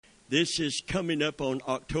This is coming up on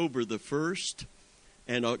October the 1st,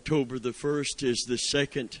 and October the 1st is the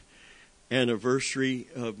second anniversary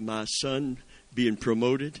of my son being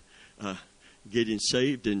promoted, getting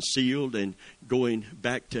saved and sealed and going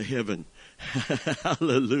back to heaven.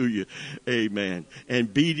 Hallelujah. Amen.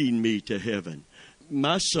 And beating me to heaven.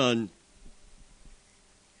 My son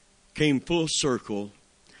came full circle.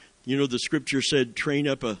 You know, the scripture said, train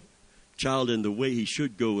up a child in the way he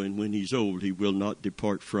should go, and when he's old, he will not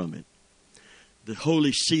depart from it. The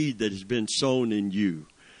holy seed that has been sown in you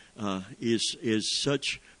is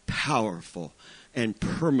such powerful and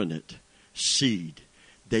permanent seed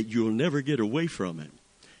that you'll never get away from it.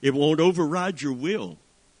 It won't override your will.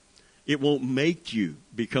 It won't make you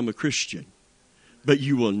become a Christian. But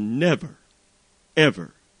you will never,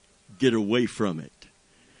 ever get away from it.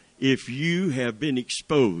 If you have been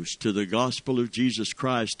exposed to the gospel of Jesus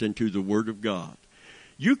Christ and to the Word of God,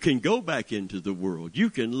 you can go back into the world.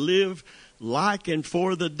 You can live like and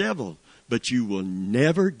for the devil, but you will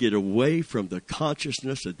never get away from the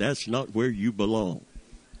consciousness that that's not where you belong.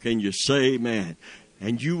 Can you say amen?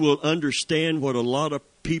 And you will understand what a lot of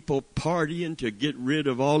people partying to get rid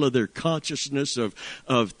of all of their consciousness of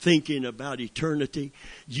thinking about eternity.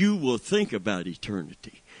 You will think about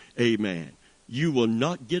eternity. Amen. You will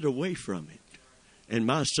not get away from it. And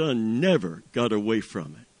my son never got away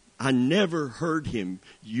from it. I never heard him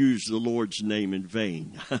use the Lord's name in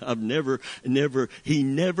vain. He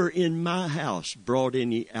never in my house brought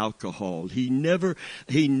any alcohol. He never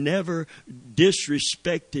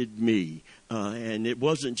disrespected me. And it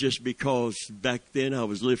wasn't just because back then I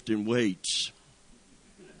was lifting weights.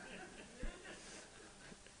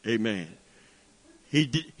 Amen. He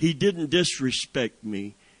didn't disrespect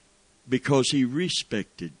me because he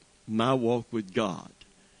respected my walk with God.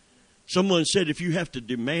 Someone said if you have to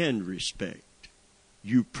demand respect,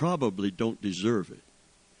 you probably don't deserve it.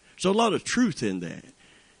 So a lot of truth in that.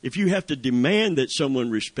 If you have to demand that someone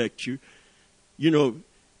respect you, you know,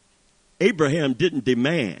 Abraham didn't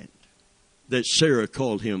demand that Sarah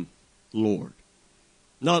called him Lord.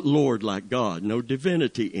 Not Lord like God, no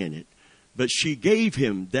divinity in it. But she gave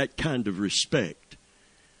him that kind of respect.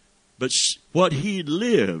 But what he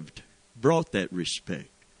lived brought that respect.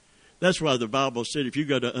 That's why the Bible said if you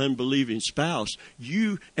got an unbelieving spouse,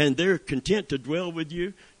 you and they're content to dwell with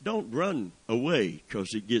you, don't run away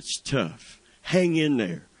because it gets tough. Hang in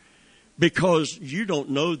there. Because you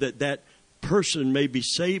don't know that person may be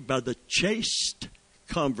saved by the chaste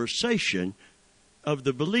conversation of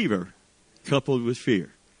the believer coupled with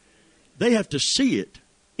fear. They have to see it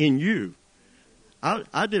in you.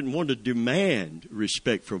 I didn't want to demand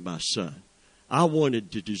respect from my son. I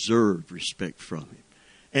wanted to deserve respect from him.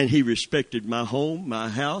 And he respected my home, my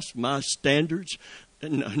house, my standards.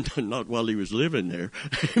 Not while he was living there.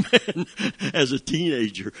 Amen. As a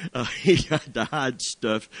teenager, he had to hide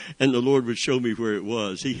stuff, and the Lord would show me where it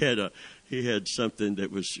was. He had something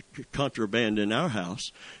that was contraband in our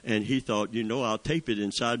house, and he thought, I'll tape it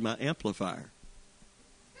inside my amplifier.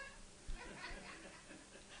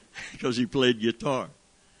 Because he played guitar.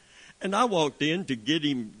 And I walked in to get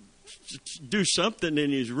him to do something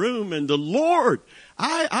in his room, and the Lord,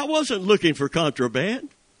 I wasn't looking for contraband.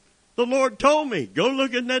 The Lord told me, go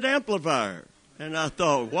look in that amplifier. And I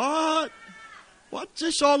thought, what? What's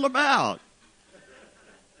this all about?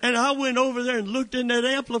 And I went over there and looked in that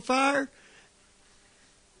amplifier.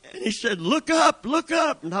 And he said, look up.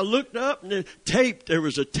 And I looked up, and there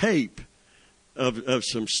was a tape of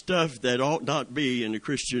some stuff that ought not be in a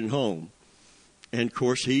Christian home. And, of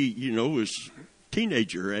course, he, was a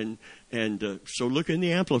teenager. And so look in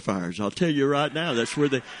the amplifiers. I'll tell you right now, that's where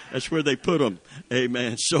they put them.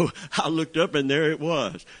 Amen. So I looked up, and there it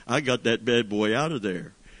was. I got that bad boy out of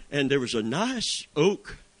there. And there was a nice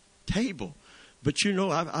oak table. But,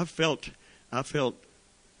 I felt a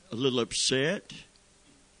little upset.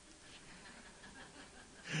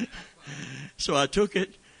 So I took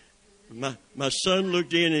it. My son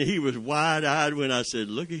looked in, and he was wide-eyed when I said,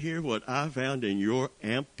 look at here what I found in your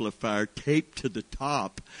amplifier taped to the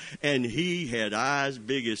top. And he had eyes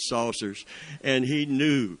big as saucers, and he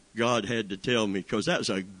knew God had to tell me because that was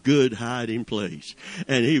a good hiding place.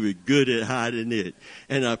 And he was good at hiding it.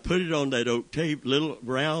 And I put it on that little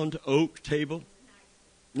round oak table.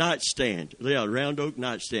 Nightstand. Yeah, round oak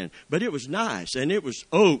nightstand. But it was nice, and it was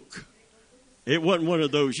oak. It wasn't one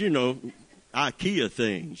of those, IKEA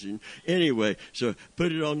things. And anyway, so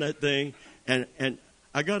put it on that thing, and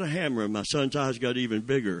I got a hammer, and my son's eyes got even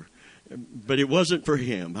bigger. But it wasn't for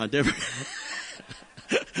him. I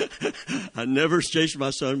never chased my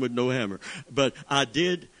son with no hammer. But I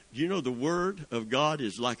did. The Word of God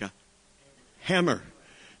is like a hammer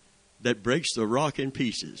that breaks the rock in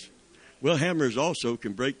pieces. Well, hammers also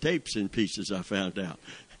can break tapes in pieces, I found out.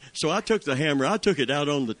 So I took the hammer, I took it out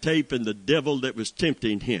on the tape and the devil that was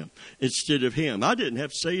tempting him instead of him. I didn't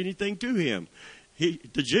have to say anything to him.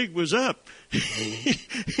 The jig was up.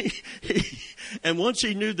 And once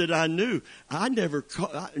he knew that I knew,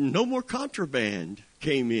 no more contraband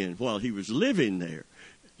came in while he was living there.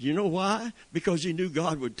 You know why? Because he knew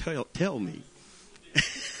God would tell me.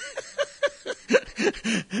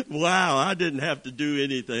 Wow, I didn't have to do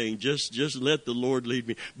anything. Just let the Lord lead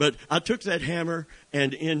me. But I took that hammer,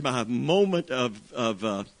 and in my moment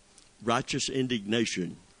of righteous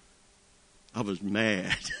indignation, I was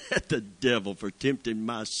mad at the devil for tempting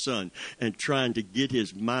my son and trying to get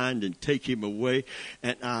his mind and take him away.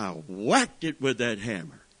 And I whacked it with that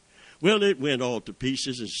hammer. Well, it went all to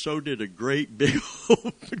pieces, and so did a great big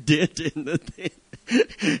old dent in the thing.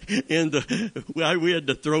 We had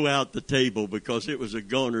to throw out the table because it was a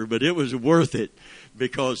goner, but it was worth it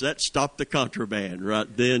because that stopped the contraband right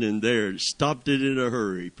then and there. It stopped it in a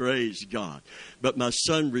hurry. Praise God. But my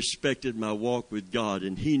son respected my walk with God,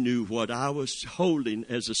 and he knew what I was holding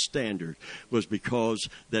as a standard was because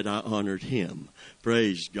that I honored him.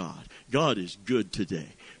 Praise God. God is good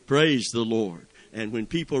today. Praise the Lord. And when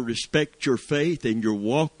people respect your faith and your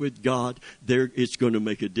walk with God, it's going to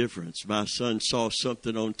make a difference. My son saw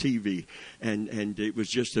something on TV, and it was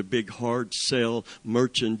just a big hard sell.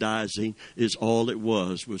 Merchandising is all it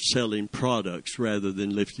was selling products rather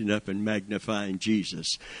than lifting up and magnifying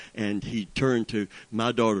Jesus. And he turned to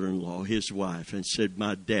my daughter-in-law, his wife, and said,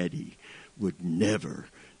 "My daddy would never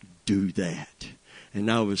do that."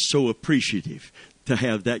 And I was so appreciative to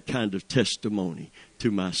have that kind of testimony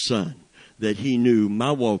to my son, that he knew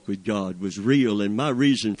my walk with God was real, and my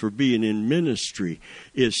reason for being in ministry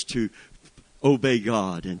is to obey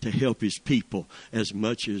God and to help his people as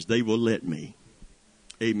much as they will let me.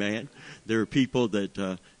 Amen. There are people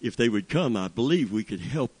that if they would come, I believe we could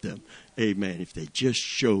help them. Amen. If they just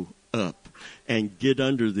show up and get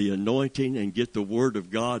under the anointing and get the word of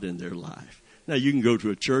God in their life. Now, you can go to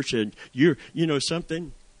a church and you know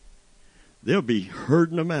something? They'll be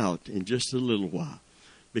herding them out in just a little while,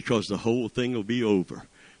 because the whole thing will be over.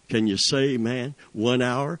 Can you say, man, 1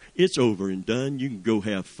 hour, it's over and done. You can go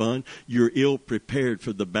have fun. You're ill prepared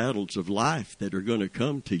for the battles of life that are going to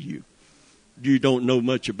come to you. You don't know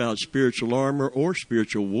much about spiritual armor or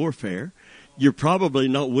spiritual warfare. You're probably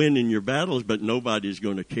not winning your battles, but nobody's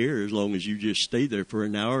going to care as long as you just stay there for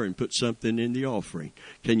an hour and put something in the offering.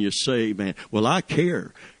 Can you say, man, well, I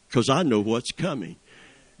care because I know what's coming.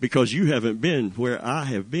 Because you haven't been where I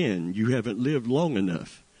have been. You haven't lived long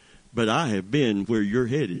enough. But I have been where you're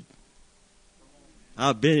headed.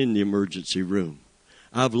 I've been in the emergency room.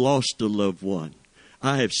 I've lost a loved one.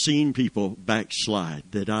 I have seen people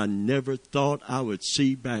backslide that I never thought I would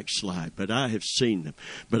see backslide. But I have seen them.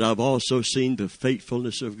 But I've also seen the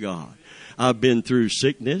faithfulness of God. I've been through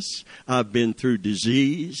sickness. I've been through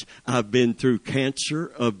disease. I've been through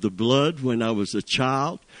cancer of the blood when I was a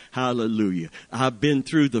child. Hallelujah. I've been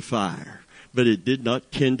through the fire, but it did not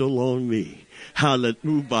kindle on me.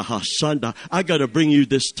 Hallelujah. I got to bring you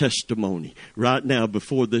this testimony right now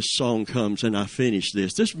before this song comes and I finish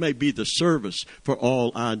this. This may be the service for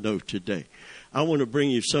all I know today. I want to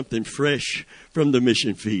bring you something fresh from the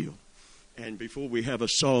mission field. And before we have a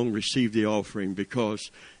song, receive the offering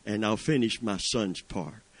and I'll finish my son's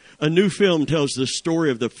part. A new film tells the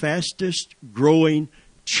story of the fastest growing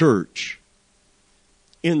church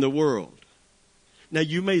in the world. Now,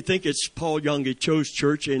 you may think it's Paul Yonggi Cho's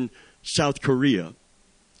church in South Korea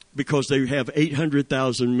because they have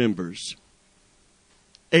 800,000 members.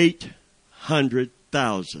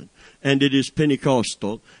 800,000. And it is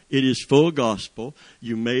Pentecostal. It is full gospel.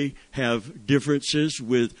 You may have differences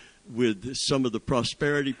with some of the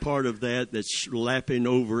prosperity part of that's lapping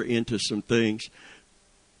over into some things.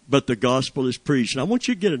 But the gospel is preached. And I want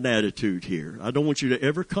you to get an attitude here. I don't want you to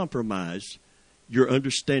ever compromise your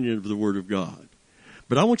understanding of the Word of God.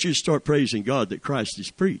 But I want you to start praising God that Christ is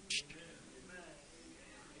preached.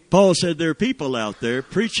 Paul said there are people out there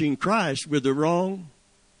preaching Christ with the wrong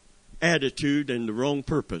attitude and the wrong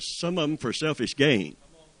purpose. Some of them for selfish gain.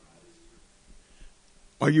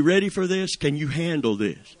 Are you ready for this? Can you handle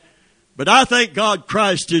this? But I thank God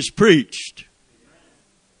Christ is preached.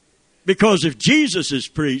 Because if Jesus is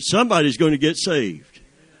preached, somebody's going to get saved.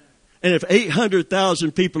 And if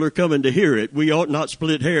 800,000 people are coming to hear it, we ought not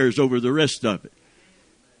split hairs over the rest of it.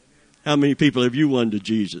 How many people have you won to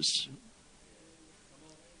Jesus?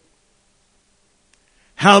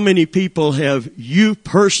 How many people have you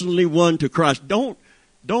personally won to Christ? Don't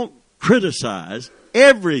criticize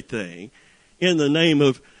everything in the name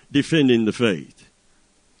of defending the faith.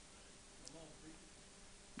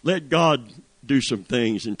 Let God do some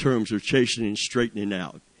things in terms of chastening and straightening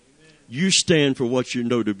out. You stand for what you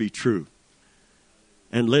know to be true.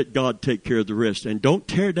 And let God take care of the rest. And don't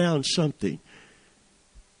tear down something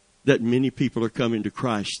that many people are coming to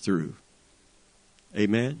Christ through.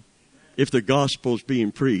 Amen? If the gospel is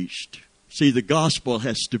being preached. See, the gospel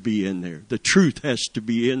has to be in there. The truth has to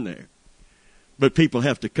be in there. But people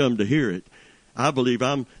have to come to hear it. I believe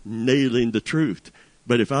I'm nailing the truth.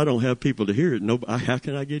 But if I don't have people to hear it, how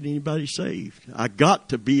can I get anybody saved? I got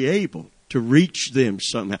to be able to reach them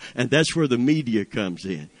somehow. And that's where the media comes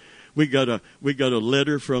in. We got a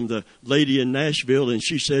letter from the lady in Nashville, and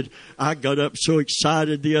she said, I got up so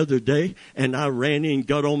excited the other day, and I ran in and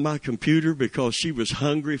got on my computer because she was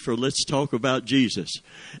hungry for Let's Talk About Jesus.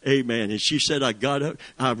 Amen. And she said, I got up,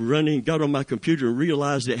 I run in, got on my computer and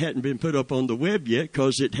realized it hadn't been put up on the web yet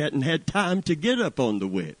because it hadn't had time to get up on the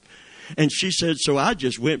web. And she said, so I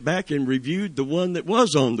just went back and reviewed the one that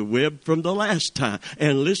was on the web from the last time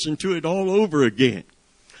and listened to it all over again.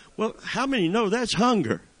 Well, how many know that's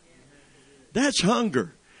hunger? That's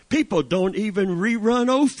hunger. People don't even rerun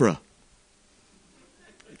Oprah.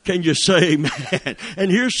 Can you say amen?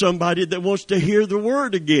 And here's somebody that wants to hear the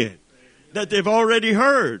word again that they've already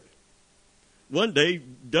heard. One day,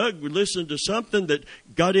 Doug would listen to something that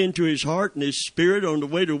got into his heart and his spirit on the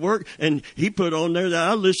way to work, and he put on there that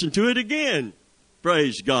I listened to it again.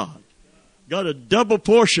 Praise God. Got a double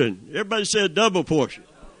portion. Everybody say a double portion.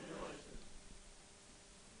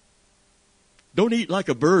 Don't eat like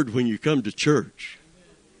a bird when you come to church.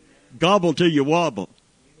 Gobble till you wobble.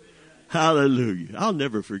 Hallelujah. I'll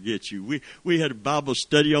never forget you. We had a Bible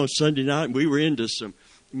study on Sunday night, and we were into some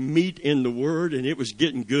meat in the Word, and it was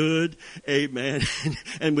getting good. Amen.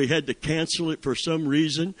 And we had to cancel it for some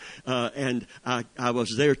reason. And I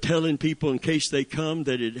was there telling people in case they come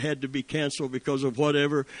that it had to be canceled because of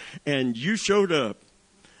whatever. And you showed up,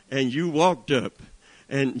 and you walked up,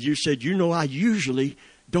 and you said, I usually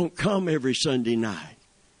don't come every Sunday night,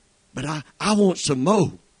 but I want some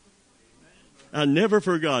more. I never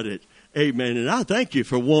forgot it. Amen. And I thank you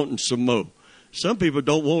for wanting some more. Some people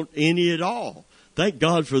don't want any at all. Thank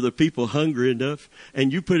God for the people hungry enough.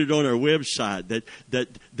 And you put it on our website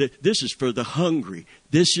that this is for the hungry.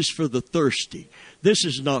 This is for the thirsty. This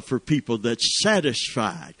is not for people that's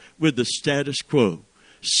satisfied with the status quo.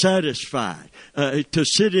 Satisfied to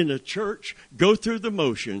sit in a church, go through the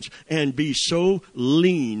motions, and be so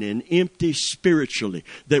lean and empty spiritually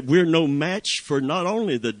that we're no match for not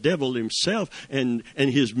only the devil himself and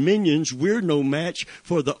his minions, we're no match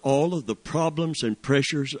for all of the problems and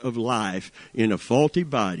pressures of life in a faulty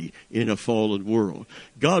body, in a fallen world.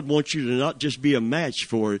 God wants you to not just be a match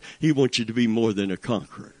for it, He wants you to be more than a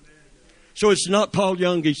conqueror. So it's not Paul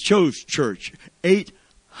Young, he chose church.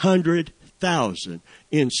 800,000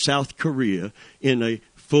 in South Korea in a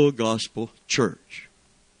full gospel church.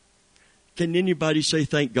 Can anybody say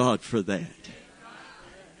thank God for that?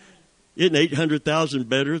 Isn't 800,000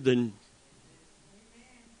 better than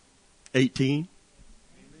 18?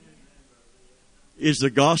 Is the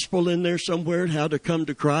gospel in there somewhere, how to come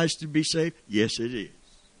to Christ to be saved? Yes, it is.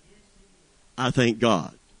 I thank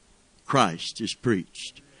God. Christ is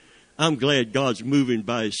preached. I'm glad God's moving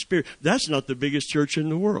by His Spirit. That's not the biggest church in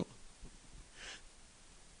the world.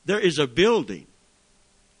 There is a building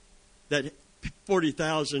that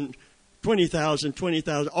 40,000, 20,000,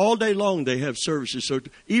 20,000, all day long they have services. So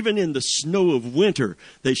even in the snow of winter,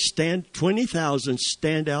 20,000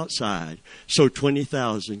 stand outside so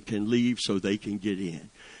 20,000 can leave so they can get in.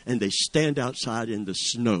 And they stand outside in the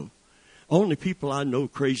snow. Only people I know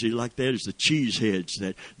crazy like that is the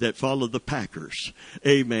cheeseheads that follow the Packers.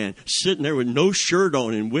 Amen. Sitting there with no shirt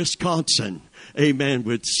on in Wisconsin. Amen.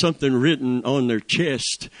 With something written on their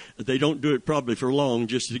chest. They don't do it probably for long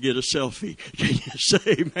just to get a selfie. Can you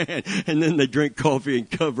say amen? And then they drink coffee and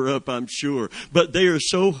cover up, I'm sure. But they are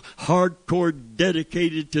so hardcore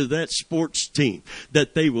dedicated to that sports team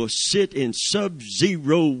that they will sit in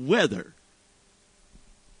sub-zero weather.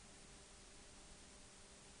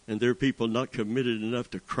 And there are people not committed enough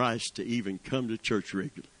to Christ to even come to church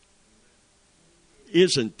regularly.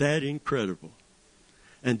 Isn't that incredible?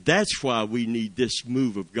 And that's why we need this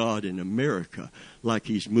move of God in America like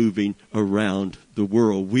He's moving around the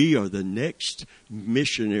world. We are the next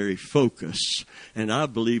missionary focus. And I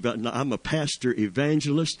believe I'm a pastor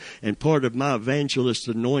evangelist, and part of my evangelist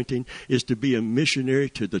anointing is to be a missionary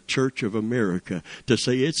to the Church of America, to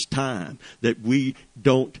say it's time that we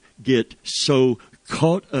don't get so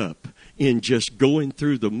caught up in just going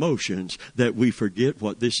through the motions that we forget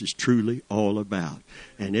what this is truly all about.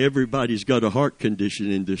 And everybody's got a heart condition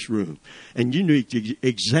in this room. And you need to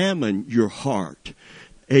examine your heart.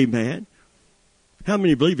 Amen. How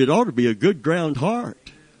many believe it ought to be a good ground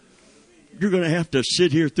heart? You're going to have to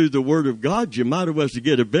sit here through the Word of God. You might as well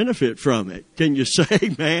get a benefit from it. Can you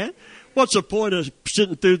say, man? What's the point of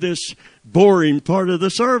sitting through this boring part of the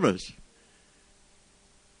service?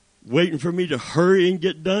 Waiting for me to hurry and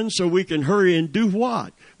get done so we can hurry and do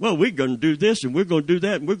what? Well, we're going to do this and we're going to do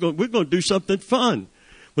that and we're going to do something fun.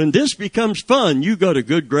 When this becomes fun, you got a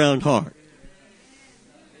good ground heart.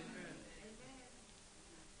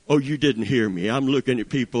 Oh, you didn't hear me. I'm looking at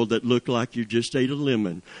people that look like you just ate a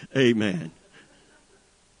lemon. Amen.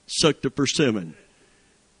 Sucked a persimmon.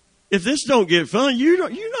 If this don't get fun, you're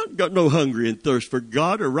not got no hungry and thirst for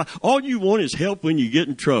God or right. All you want is help when you get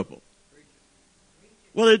in trouble.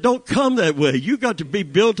 Well, it don't come that way. You got to be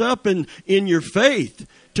built up in your faith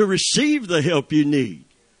to receive the help you need.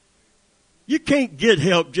 You can't get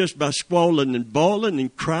help just by squalling and bawling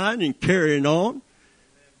and crying and carrying on.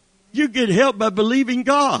 You get help by believing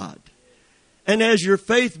God. And as your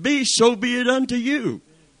faith be, so be it unto you.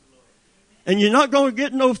 And you're not going to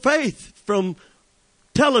get no faith from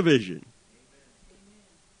television.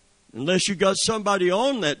 Unless you got somebody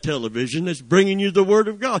on that television that's bringing you the Word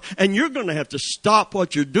of God. And you're going to have to stop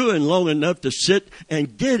what you're doing long enough to sit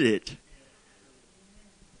and get it.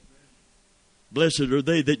 Blessed are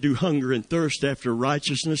they that do hunger and thirst after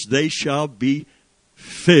righteousness. They shall be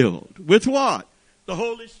filled. With what? The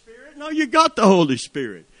Holy Spirit? No, you got the Holy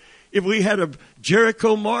Spirit. If we had a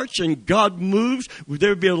Jericho march and God moves, there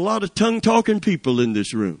would be a lot of tongue-talking people in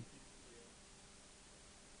this room.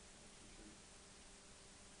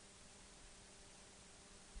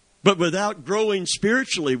 But without growing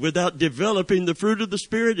spiritually, without developing the fruit of the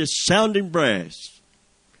Spirit, it's sounding brass,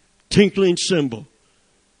 tinkling cymbal.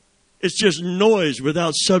 It's just noise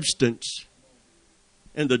without substance.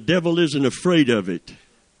 And the devil isn't afraid of it.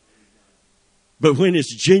 But when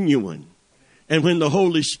it's genuine, and when the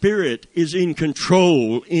Holy Spirit is in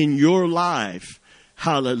control in your life,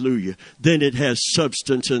 hallelujah, then it has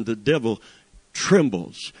substance, and the devil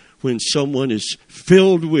trembles when someone is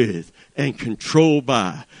filled with and controlled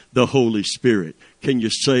by the Holy Spirit. Can you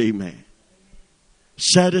say amen?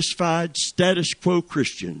 Satisfied status quo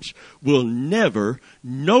Christians will never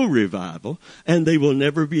know revival, and they will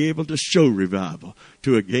never be able to show revival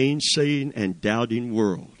to a gainsaying and doubting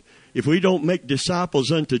world. If we don't make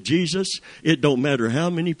disciples unto Jesus, it don't matter how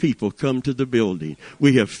many people come to the building.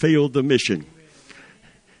 We have failed the mission.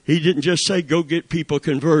 He didn't just say, go get people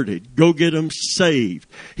converted. Go get them saved.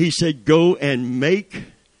 He said, go and make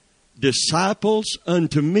disciples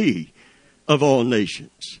unto me of all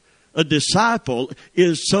nations. A disciple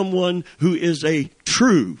is someone who is a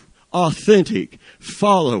true, authentic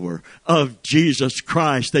follower of Jesus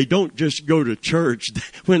Christ. They don't just go to church.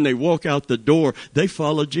 When they walk out the door, they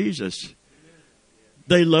follow Jesus.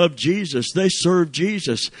 They love Jesus. They serve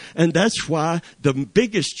Jesus. And that's why the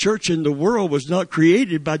biggest church in the world was not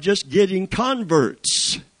created by just getting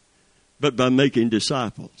converts, but by making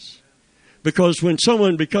disciples. Because when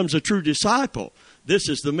someone becomes a true disciple, this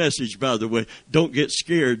is the message, by the way. Don't get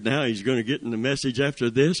scared now. He's going to get in the message after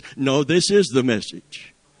this. No, this is the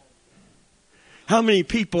message. How many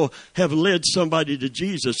people have led somebody to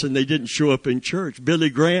Jesus and they didn't show up in church? Billy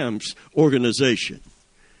Graham's organization.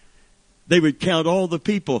 They would count all the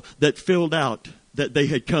people that filled out that they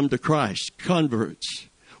had come to Christ, converts.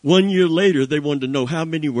 1 year later, they wanted to know how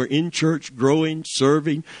many were in church, growing,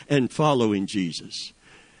 serving, and following Jesus.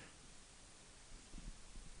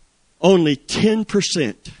 Only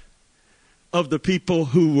 10% of the people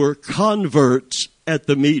who were converts at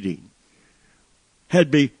the meeting had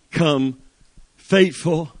become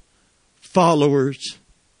faithful followers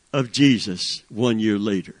of Jesus 1 year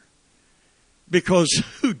later. Because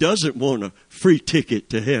who doesn't want a free ticket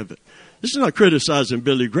to heaven? This is not criticizing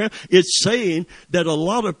Billy Graham. It's saying that a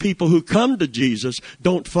lot of people who come to Jesus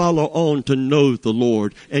don't follow on to know the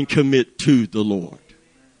Lord and commit to the Lord.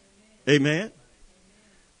 Amen?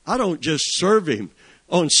 I don't just serve Him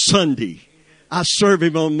on Sunday. I serve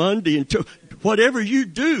Him on Monday. And whatever you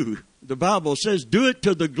do, the Bible says, do it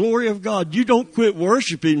to the glory of God. You don't quit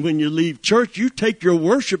worshiping when you leave church. You take your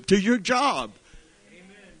worship to your job.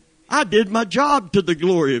 I did my job to the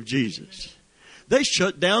glory of Jesus. They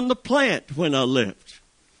shut down the plant when I left.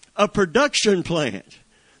 A production plant.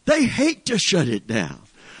 They hate to shut it down.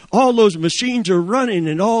 All those machines are running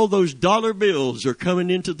and all those dollar bills are coming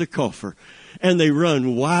into the coffer. And they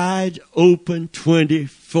run wide open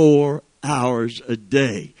 24 hours a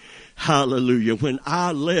day. Hallelujah. When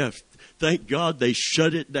I left, thank God they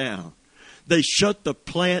shut it down. They shut the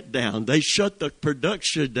plant down. They shut the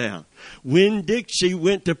production down. Winn-Dixie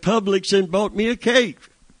went to Publix and bought me a cake.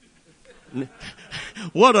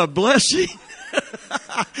 What a blessing.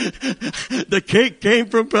 The cake came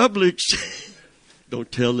from Publix. Don't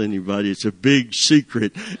tell anybody. It's a big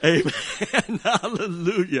secret. Amen.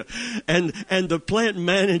 Hallelujah. And the plant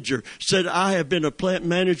manager said, I have been a plant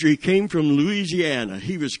manager. He came from Louisiana.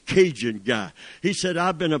 He was a Cajun guy. He said,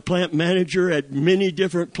 I've been a plant manager at many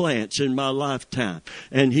different plants in my lifetime.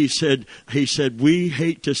 And he said, we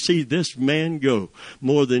hate to see this man go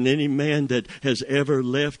more than any man that has ever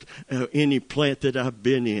left any plant that I've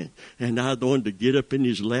been in. And I wanted to get up in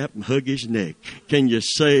his lap and hug his neck. Can you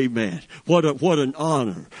say, man, what an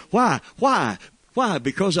honor. Why?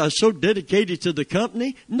 Because I was so dedicated to the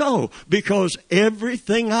company? No, because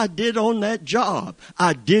everything I did on that job,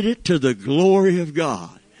 I did it to the glory of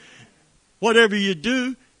God. Whatever you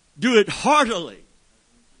do, do it heartily,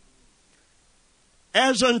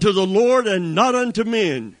 as unto the Lord and not unto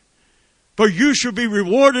men. For you shall be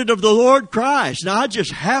rewarded of the Lord Christ. Now, I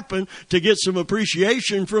just happened to get some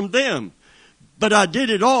appreciation from them, but I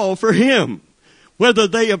did it all for Him. Whether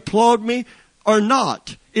they applaud me or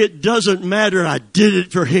not, it doesn't matter. I did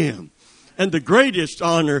it for Him. And the greatest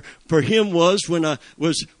honor for Him was when I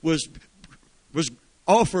was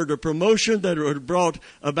offered a promotion that would have brought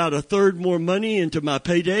about a third more money into my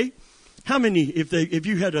payday. How many, if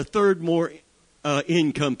you had a third more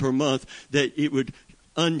income per month, that it would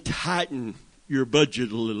untighten your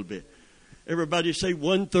budget a little bit? Everybody say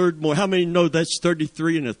 1/3 more. How many know that's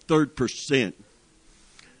 33 1/3%?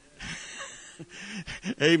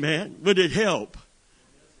 Amen. Would it help?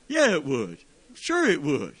 Yeah, it would. Sure it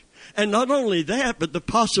would. And not only that, but the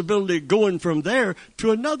possibility of going from there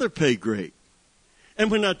to another pay grade.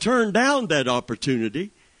 And when I turned down that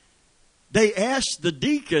opportunity, they asked the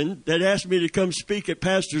deacon that asked me to come speak at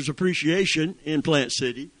Pastor's Appreciation in Plant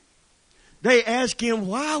City. They asked him,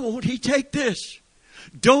 why won't he take this?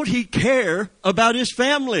 Don't he care about his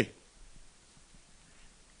family?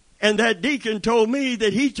 And that deacon told me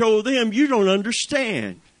that he told them, you don't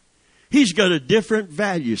understand. He's got a different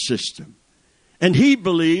value system. And he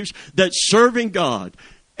believes that serving God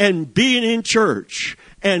and being in church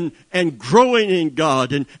and growing in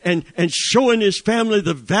God and showing his family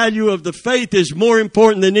the value of the faith is more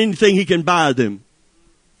important than anything he can buy them.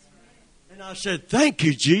 And I said, thank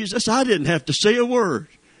you, Jesus. I didn't have to say a word.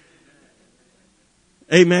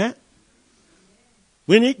 Amen.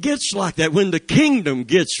 When it gets like that, when the kingdom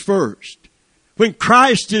gets first, when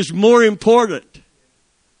Christ is more important,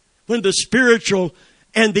 when the spiritual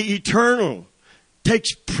and the eternal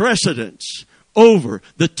takes precedence over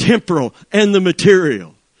the temporal and the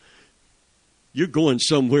material, you're going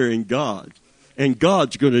somewhere in God, and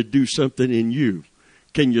God's going to do something in you.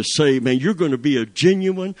 Can you say, man, you're going to be a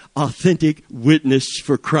genuine, authentic witness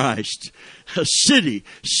for Christ. A city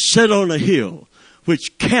set on a hill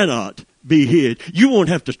which cannot be hid. You won't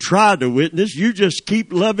have to try to witness. You just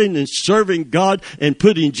keep loving and serving God and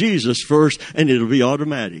putting Jesus first, and it'll be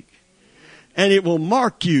automatic. And it will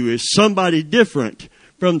mark you as somebody different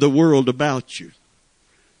from the world about you.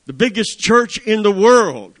 The biggest church in the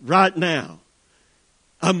world right now,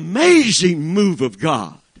 amazing move of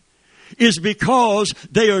God, is because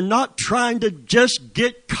they are not trying to just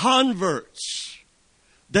get converts.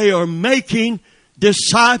 They are making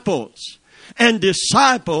disciples. And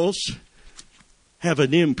disciples have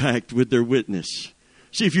an impact with their witness.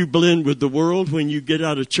 See, if you blend with the world when you get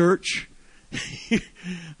out of church,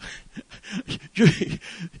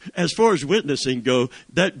 as far as witnessing go,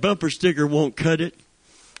 that bumper sticker won't cut it.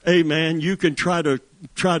 Amen. You can try to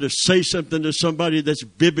say something to somebody that's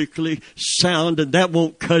biblically sound, and that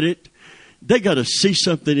won't cut it. They got to see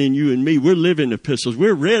something in you and me. We're living epistles.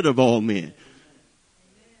 We're read of all men.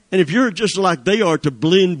 And if you're just like they are to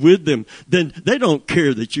blend with them, then they don't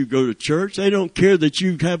care that you go to church. They don't care that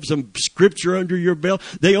you have some scripture under your belt.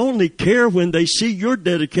 They only care when they see your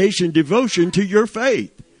dedication, devotion to your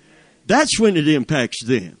faith. That's when it impacts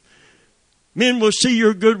them. Men will see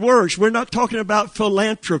your good works. We're not talking about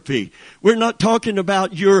philanthropy. We're not talking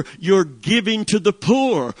about your giving to the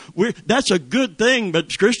poor. That's a good thing,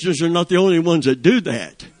 but Christians are not the only ones that do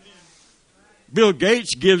that. Bill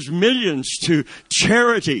Gates gives millions to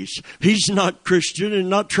charities. He's not Christian and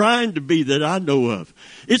not trying to be that I know of.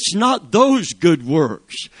 It's not those good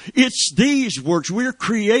works. It's these works. We're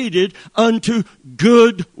created unto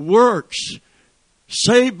good works.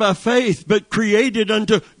 Saved by faith, but created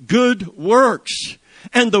unto good works.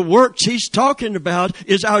 And the works he's talking about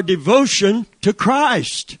is our devotion to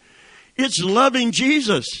Christ. It's loving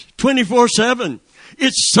Jesus 24/7.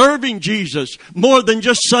 It's serving Jesus more than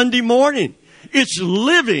just Sunday morning. It's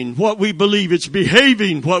living what we believe. It's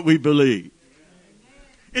behaving what we believe.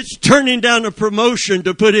 It's turning down a promotion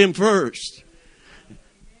to put him first.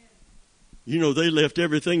 You know, they left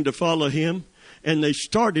everything to follow him. And they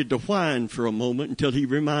started to whine for a moment until he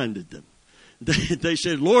reminded them. They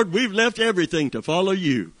said, Lord, we've left everything to follow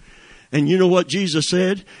you. And you know what Jesus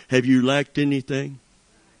said? Have you lacked anything?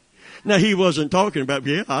 Now, he wasn't talking about,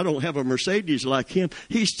 I don't have a Mercedes like him.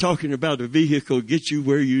 He's talking about a vehicle to get you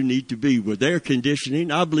where you need to be with air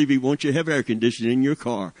conditioning. I believe he wants you to have air conditioning in your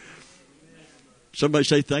car. Somebody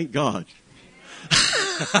say, thank God.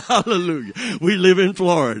 Hallelujah. We live in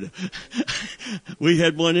Florida. We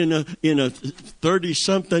had one in a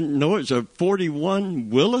 30-something, no, it's a 41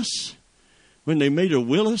 Willis. When they made a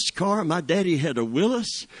Willis car, my daddy had a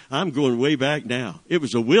Willis. I'm going way back now. It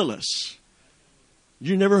was a Willis.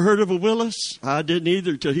 You never heard of a Willis? I didn't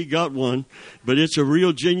either till he got one. But it's a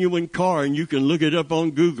real genuine car, and you can look it up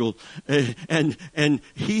on Google. And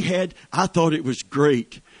he had, I thought it was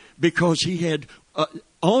great because he had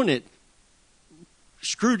on it,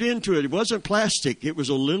 screwed into it. It wasn't plastic. It was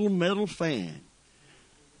a little metal fan.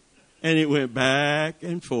 And it went back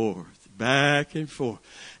and forth, back and forth.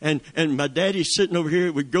 And my daddy's sitting over here.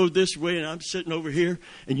 It would go this way, and I'm sitting over here.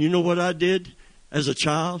 And you know what I did as a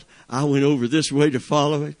child? I went over this way to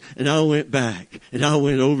follow it, and I went back. And I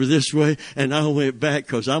went over this way, and I went back,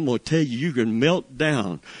 because I'm going to tell you, you can melt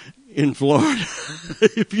down in Florida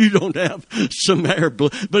if you don't have some air.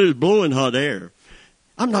 But it's blowing hot air.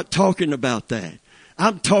 I'm not talking about that.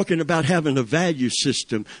 I'm talking about having a value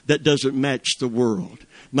system that doesn't match the world.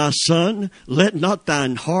 My son, let not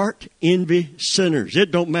thine heart envy sinners. It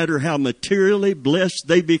don't matter how materially blessed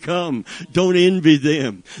they become. Don't envy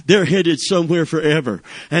them. They're headed somewhere forever,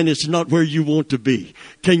 and it's not where you want to be.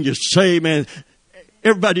 Can you say, man,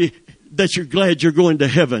 everybody that you're glad you're going to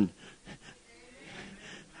heaven?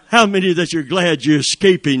 How many that you're glad you're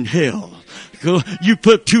escaping hell? You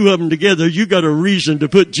put two of them together, you got a reason to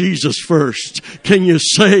put Jesus first. Can you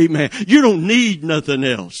say, man, you don't need nothing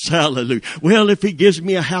else. Hallelujah. Well, if he gives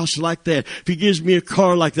me a house like that, if he gives me a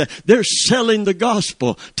car like that, they're selling the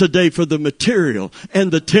gospel today for the material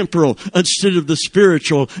and the temporal instead of the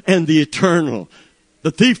spiritual and the eternal. The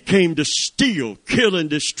thief came to steal, kill, and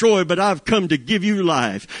destroy, but I've come to give you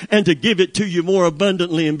life and to give it to you more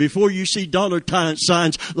abundantly. And before you see dollar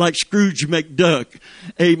signs like Scrooge McDuck,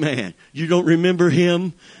 amen. You don't remember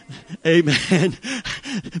him? Amen.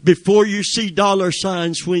 Before you see dollar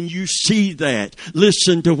signs, when you see that,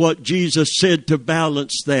 listen to what Jesus said to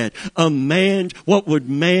balance that. What would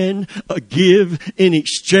man give in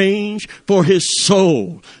exchange for his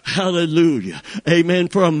soul? Hallelujah. Amen.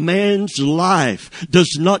 For a man's life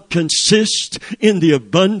does not consist in the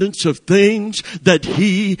abundance of things that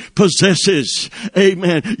he possesses.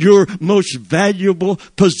 Amen. Your most valuable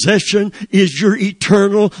possession is your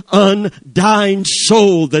eternal, undying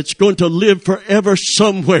soul that's going to live forever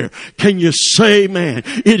somewhere. Can you say, man,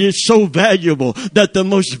 it is so valuable that the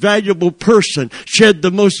most valuable person shed the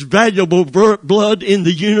most valuable blood in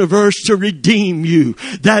the universe to redeem you.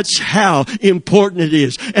 That's how important it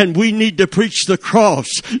is. And we need to preach the cross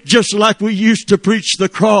just like we used to preach the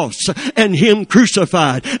cross and him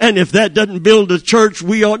crucified. And if that doesn't build a church,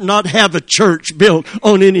 we ought not have a church built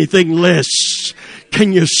on anything less.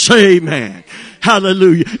 Can you say, man?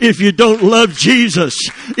 Hallelujah. If you don't love Jesus,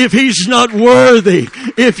 if he's not worthy,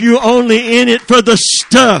 if you're only in it for the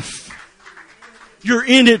stuff, you're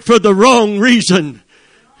in it for the wrong reason.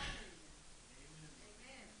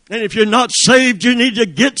 And if you're not saved, you need to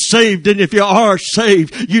get saved. And if you are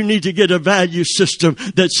saved, you need to get a value system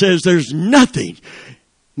that says there's nothing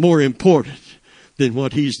more important than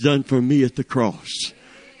what he's done for me at the cross.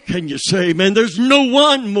 Can you say, man, there's no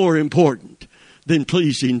one more important than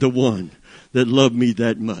pleasing the one that loved me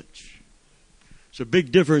that much. It's a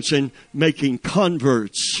big difference in making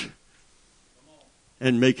converts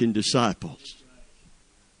and making disciples.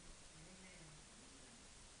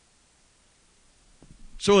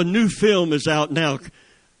 So a new film is out now.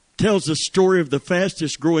 Tells the story of the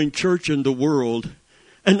fastest growing church in the world.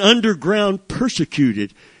 An underground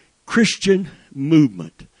persecuted Christian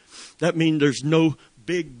movement. That means there's no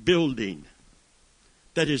big building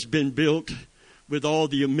that has been built with all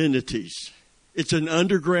the amenities. It's an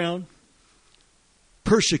underground,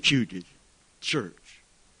 persecuted church.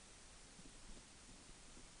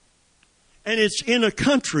 And it's in a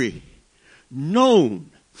country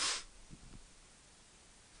known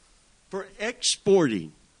for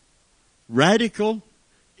exporting radical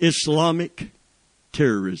Islamic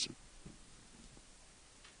terrorism.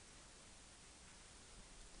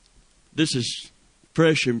 This is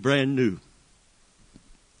fresh and brand new.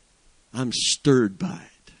 I'm stirred by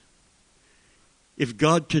it. If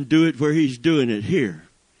God can do it where he's doing it here,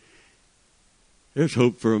 there's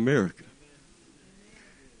hope for America.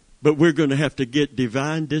 But we're going to have to get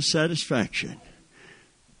divine dissatisfaction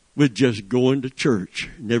with just going to church,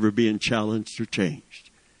 never being challenged or changed.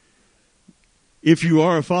 If you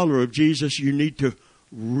are a follower of Jesus, you need to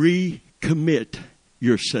recommit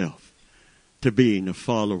yourself to being a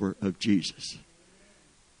follower of Jesus.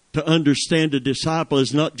 To understand a disciple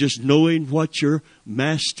is not just knowing what your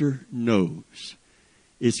master knows.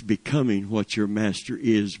 It's becoming what your master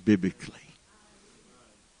is biblically.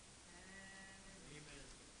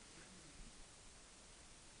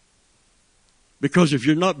 Because if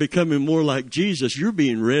you're not becoming more like Jesus, you're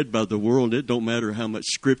being read by the world. It don't matter how much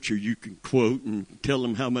scripture you can quote and tell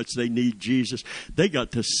them how much they need Jesus. They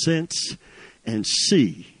got to sense and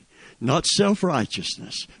see, not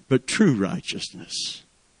self-righteousness, but true righteousness.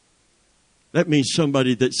 That means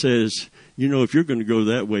somebody that says, you know, if you're going to go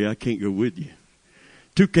that way, I can't go with you.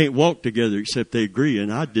 Two can't walk together except they agree,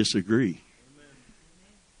 and I disagree.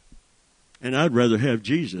 And I'd rather have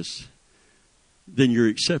Jesus than your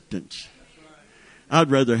acceptance.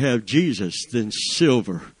 I'd rather have Jesus than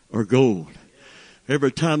silver or gold.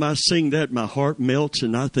 Every time I sing that, my heart melts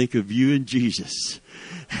and I think of you and Jesus.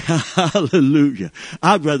 Hallelujah.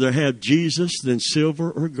 I'd rather have Jesus than silver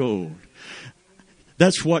or gold.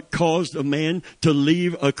 That's what caused a man to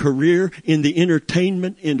leave a career in the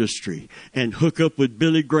entertainment industry and hook up with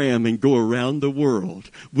Billy Graham and go around the world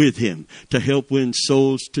with him to help win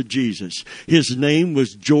souls to Jesus. His name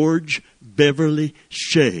was George Beverly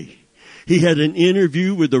Shea. He had an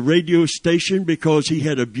interview with the radio station because he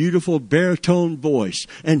had a beautiful baritone voice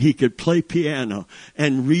and he could play piano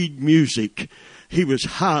and read music. He was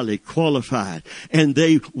highly qualified, and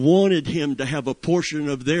they wanted him to have a portion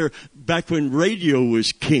of their, back when radio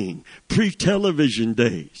was king, pre-television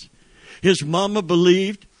days. His mama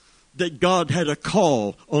believed that God had a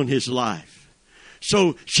call on his life.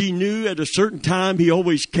 So she knew at a certain time he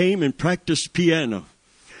always came and practiced piano.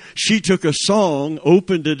 She took a song,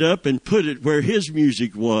 opened it up, and put it where his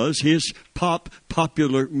music was, his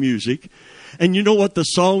popular music. And you know what the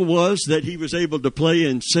song was that he was able to play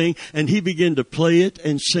and sing? And he began to play it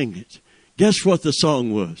and sing it. Guess what the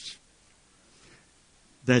song was?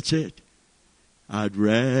 That's it. I'd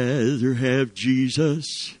rather have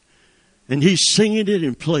Jesus. And he's singing it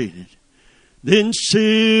and playing it. Than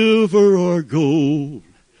silver or gold.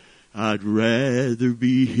 I'd rather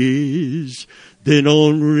be his than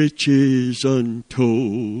on riches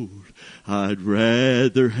untold. I'd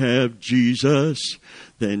rather have Jesus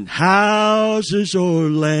than houses or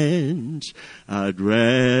lands. I'd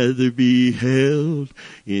rather be held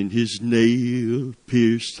in his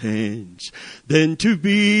nail-pierced hands than to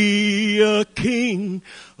be a king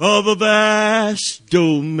of a vast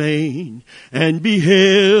domain and be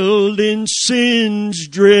held in sin's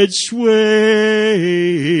dread sway.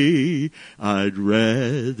 I'd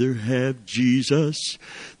rather have Jesus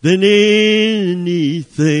than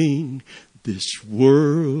anything this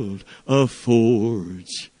world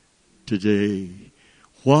affords today.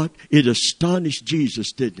 What? It astonished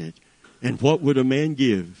Jesus, didn't it? And what would a man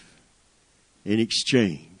give in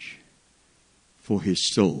exchange for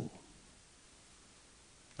his soul?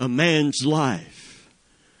 A man's life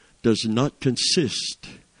does not consist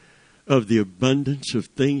of the abundance of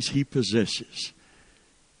things he possesses.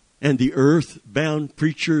 And the earth-bound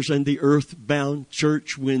preachers and the earth-bound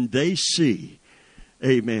church, when they see,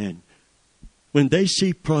 amen, when they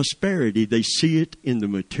see prosperity, they see it in the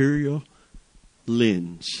material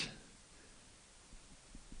lens.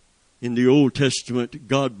 In the Old Testament,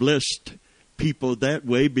 God blessed people that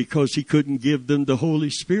way because he couldn't give them the Holy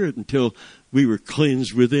Spirit until we were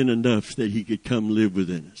cleansed within enough that he could come live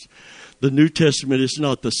within us. The New Testament is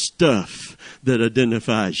not the stuff that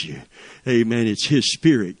identifies you. Amen. It's his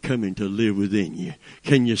Spirit coming to live within you.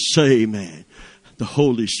 Can you say, man, the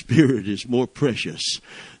Holy Spirit is more precious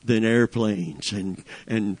than airplanes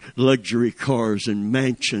and luxury cars and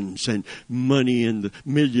mansions and money and the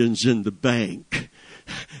millions in the bank.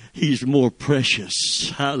 He's more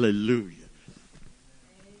precious. Hallelujah.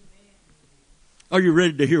 Are you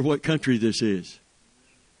ready to hear what country this is?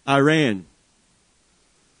 Iran.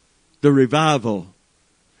 The revival.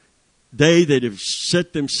 They that have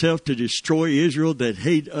set themselves to destroy Israel, that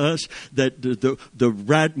hate us, that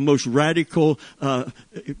the most radical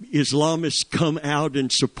Islamists come out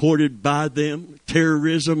and supported by them.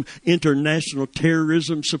 Terrorism, international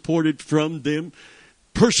terrorism supported from them.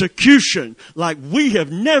 Persecution like we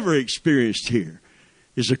have never experienced here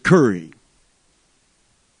is occurring.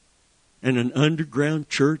 And an underground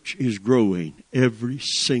church is growing every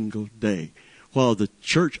single day. While the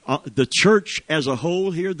church as a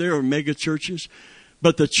whole here, there are mega churches,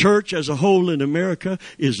 but the church as a whole in America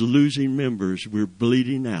is losing members. We're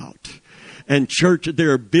bleeding out. And church,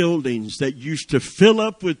 there are buildings that used to fill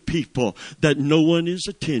up with people that no one is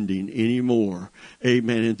attending anymore.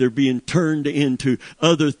 Amen. And they're being turned into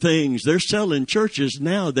other things. They're selling churches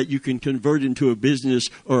now that you can convert into a business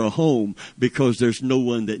or a home because there's no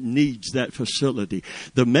one that needs that facility.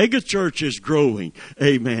 The mega church is growing.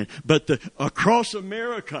 Amen. But across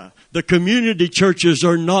America, the community churches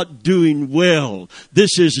are not doing well.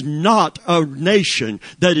 This is not a nation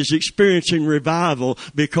that is experiencing revival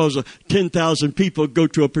because 10,000 people go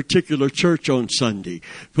to a particular church on Sunday.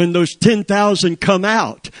 When those 10,000 come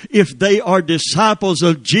out, if they are disciples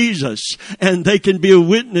of Jesus and they can be a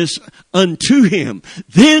witness unto Him,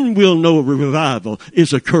 then we'll know revival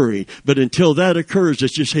is occurring. But until that occurs,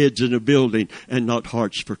 it's just heads in a building and not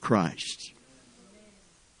hearts for Christ.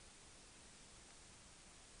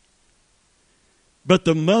 But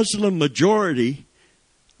the Muslim majority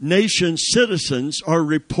nation citizens are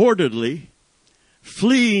reportedly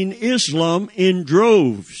fleeing Islam in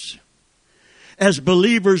droves as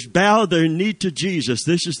believers bow their knee to Jesus.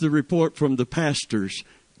 This is the report from the pastors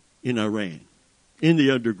in Iran, in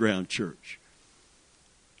the underground church,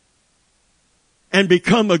 and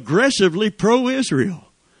become aggressively pro-Israel.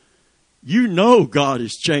 You know God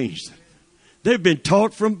has changed them. They've been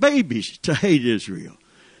taught from babies to hate Israel,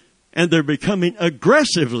 and they're becoming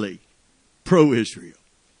aggressively pro-Israel.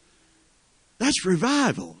 That's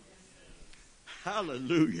revival.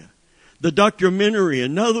 Hallelujah. The documentary,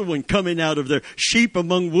 another one coming out of there, Sheep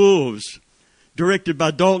Among Wolves, directed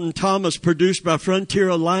by Dalton Thomas, produced by Frontier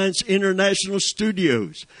Alliance International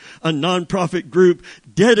Studios, a nonprofit group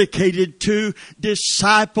dedicated to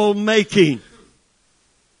disciple making.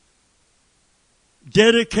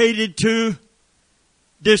 Dedicated to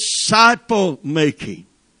disciple making.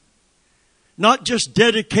 Not just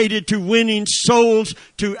dedicated to winning souls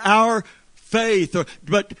to our faith,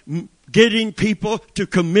 but getting people to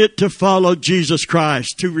commit to follow Jesus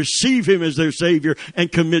Christ, to receive Him as their Savior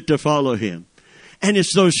and commit to follow Him. And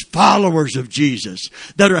it's those followers of Jesus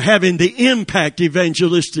that are having the impact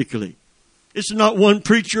evangelistically. It's not one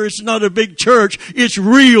preacher, it's not a big church, it's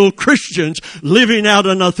real Christians living out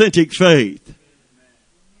an authentic faith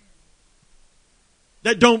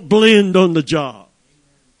that don't blend on the job.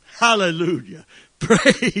 Hallelujah.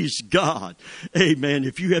 Praise God. Amen.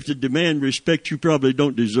 If you have to demand respect, you probably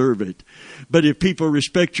don't deserve it. But if people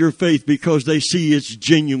respect your faith because they see it's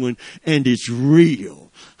genuine and it's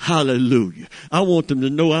real, hallelujah. I want them to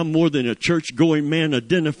know I'm more than a church-going man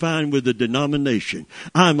identifying with a denomination.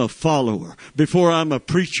 I'm a follower. Before I'm a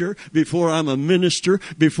preacher, before I'm a minister,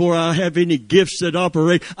 before I have any gifts that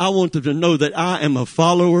operate, I want them to know that I am a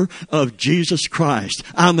follower of Jesus Christ.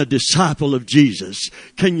 I'm a disciple of Jesus.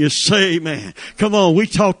 Can you say amen? Come on, we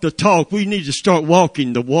talk the talk. We need to start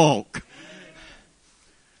walking the walk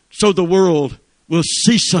so the world will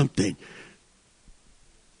see something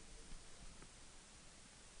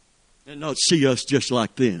and not see us just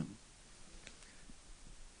like them.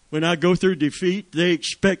 When I go through defeat, they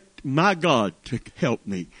expect my God to help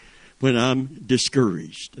me when I'm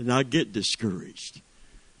discouraged, and I get discouraged.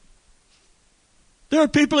 There are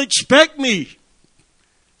people who expect me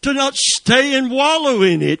to not stay and wallow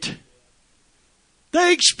in it.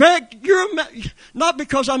 They expect not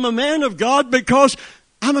because I'm a man of God, because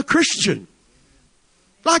I'm a Christian,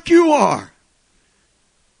 like you are.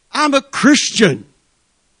 I'm a Christian.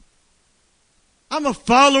 I'm a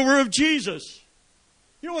follower of Jesus.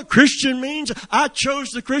 You know what Christian means? I chose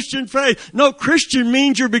the Christian faith. No, Christian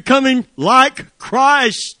means you're becoming like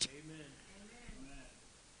Christ. Amen.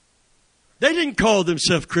 They didn't call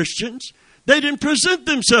themselves Christians. They didn't present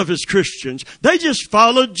themselves as Christians. They just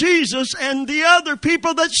followed Jesus, and the other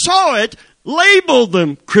people that saw it labeled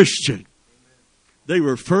them Christian. They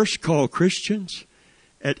were first called Christians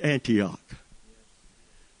at Antioch.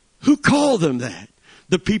 Who called them that?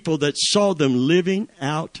 The people that saw them living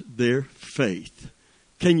out their faith.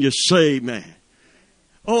 Can you say amen?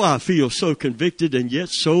 Oh, I feel so convicted and yet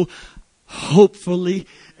so hopefully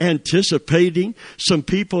anticipating some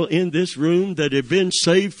people in this room that have been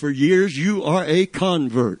saved for years. You are a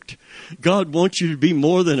convert. God wants you to be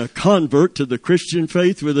more than a convert to the Christian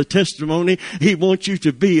faith with a testimony. He wants you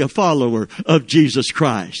to be a follower of Jesus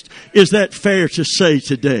Christ. Is that fair to say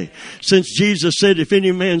today? Since Jesus said, if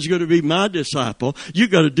any man's going to be my disciple, you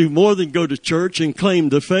got to do more than go to church and claim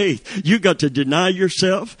the faith. You got to deny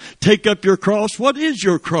yourself, take up your cross. What is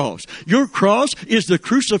your cross? Your cross is the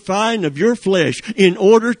crucifying of your flesh in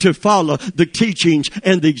order to follow the teachings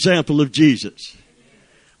and the example of Jesus.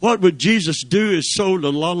 What would Jesus do is sold a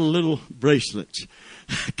lot of little bracelets.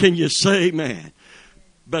 Can you say amen?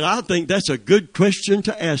 But I think that's a good question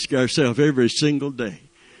to ask ourselves every single day.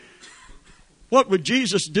 What would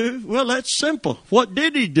Jesus do? Well, that's simple. What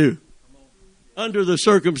did he do under the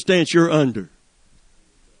circumstance you're under?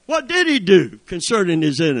 What did he do concerning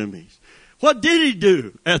his enemies? What did he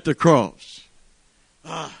do at the cross?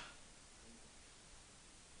 And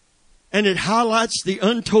it highlights the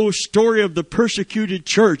untold story of the persecuted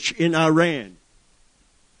church in Iran.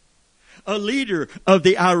 A leader of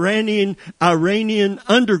the Iranian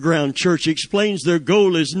underground church explains their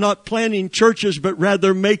goal is not planting churches, but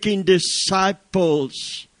rather making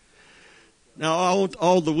disciples. Now, I want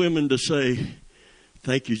all the women to say,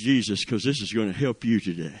 thank you, Jesus, because this is going to help you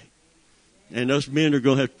today. And us men are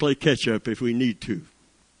going to have to play catch up if we need to.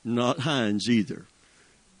 Not Hines either.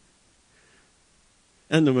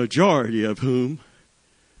 And the majority of whom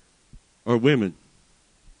are women.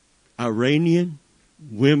 Iranian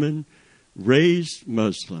women, raised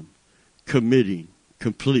Muslim, committing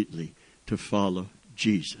completely to follow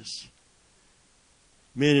Jesus.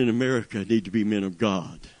 Men in America need to be men of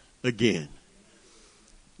God again.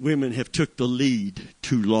 Women have took the lead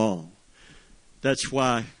too long. That's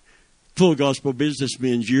why Full Gospel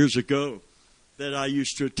Businessmen years ago that I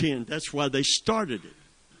used to attend, that's why they started it.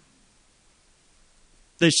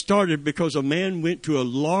 They started because a man went to a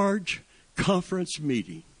large conference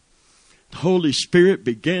meeting. The Holy Spirit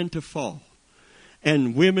began to fall.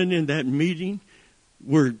 And women in that meeting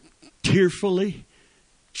were cheerfully,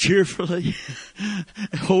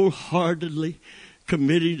 wholeheartedly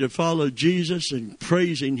committing to follow Jesus and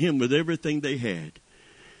praising Him with everything they had.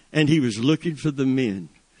 And He was looking for the men.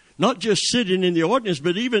 Not just sitting in the audience,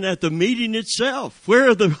 but even at the meeting itself.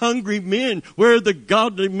 Where are the hungry men? Where are the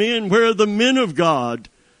godly men? Where are the men of God?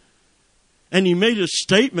 And He made a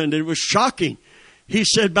statement. It was shocking. He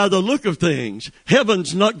said, by the look of things,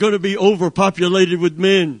 heaven's not going to be overpopulated with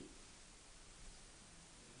men.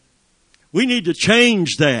 We need to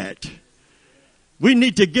change that. We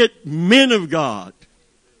need to get men of God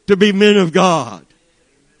to be men of God.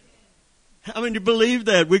 How many believe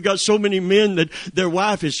that? We've got so many men that their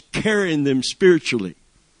wife is carrying them spiritually.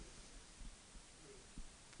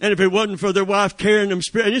 And if it wasn't for their wife carrying them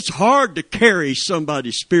spiritually, it's hard to carry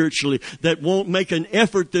somebody spiritually that won't make an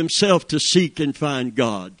effort themselves to seek and find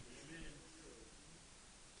God.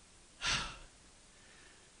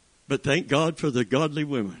 But thank God for the godly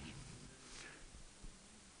women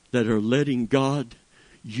that are letting God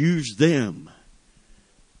use them.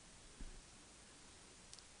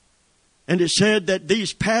 And it said that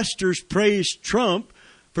these pastors praised Trump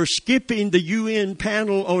for skipping the UN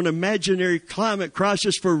panel on imaginary climate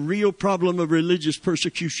crisis for real problem of religious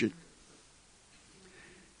persecution.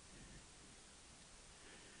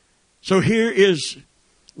 So here is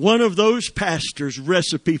one of those pastors'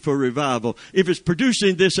 recipe for revival. If it's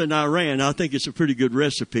producing this in Iran, I think it's a pretty good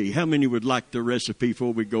recipe. How many would like the recipe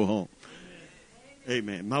before we go home?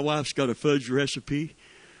 Amen. My wife's got a fudge recipe.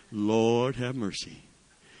 Lord have mercy.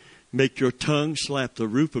 Make your tongue slap the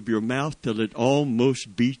roof of your mouth till it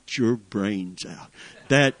almost beats your brains out.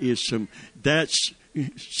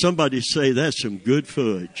 Somebody say that's some good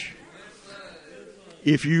fudge.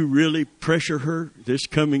 If you really pressure her this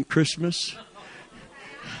coming Christmas.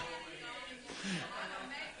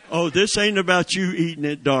 Oh, this ain't about you eating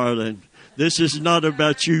it, darling. This is not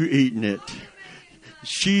about you eating it.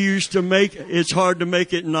 She used to make, it's hard to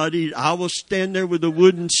make it and not eat. I will stand there with a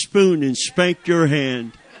wooden spoon and spank your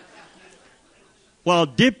hand, while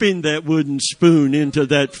dipping that wooden spoon into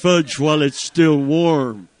that fudge while it's still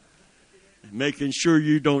warm. Making sure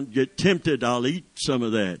you don't get tempted. I'll eat some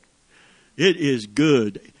of that. It is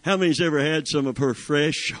good. How many's ever had some of her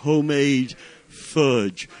fresh, homemade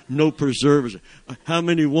fudge? No preservatives. How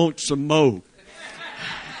many want some more?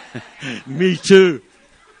 Me too.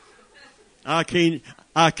 I can't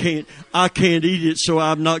eat it, so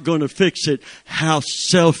I'm not going to fix it. How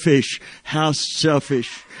selfish. How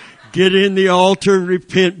selfish. Get in the altar and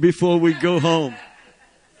repent before we go home.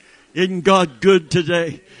 Isn't God good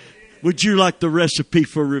today? Would you like the recipe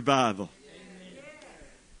for revival?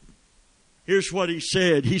 Here's what He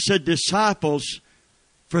said. He said, disciples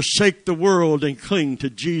forsake the world and cling to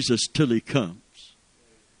Jesus till He comes.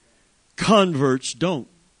 Converts don't.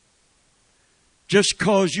 Just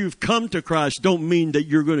because you've come to Christ don't mean that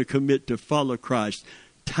you're going to commit to follow Christ.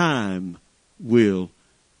 Time will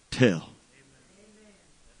tell.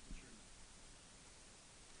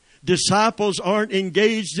 Disciples aren't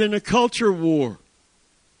engaged in a culture war.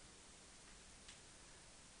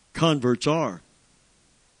 Converts are.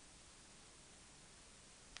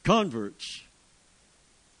 Converts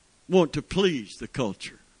want to please the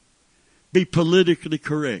culture, be politically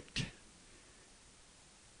correct.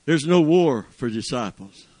 There's no war for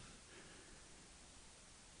disciples.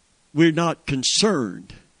 We're not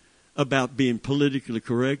concerned about being politically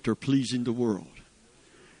correct or pleasing the world.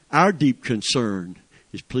 Our deep concern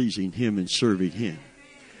is pleasing Him and serving Him.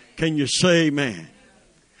 Can you say amen?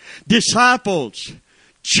 Disciples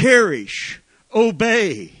cherish,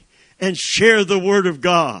 obey, and share the Word of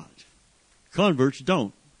God. Converts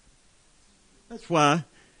don't. That's why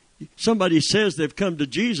somebody says they've come to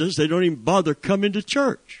Jesus, they don't even bother coming to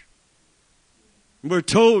church. We're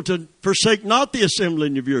told to forsake not the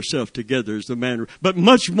assembling of yourself together as the manner, but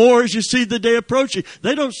much more as you see the day approaching.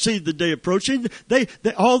 They don't see the day approaching.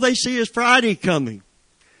 All they see is Friday coming.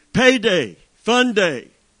 Payday, fun day,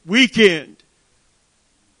 weekend.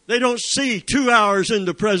 They don't see 2 hours in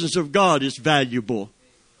the presence of God is valuable.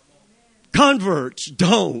 Converts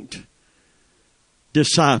don't.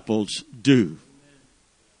 Disciples do.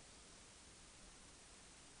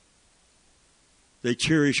 They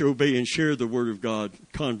cherish, obey, and share the Word of God.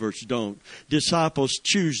 Converts don't. Disciples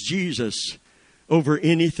choose Jesus over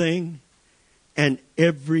anything and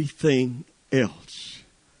everything else.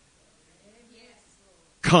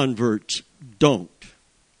 Converts don't.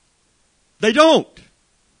 They don't.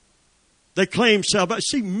 They claim salvation.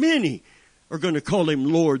 See, many are going to call Him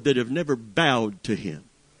Lord that have never bowed to Him.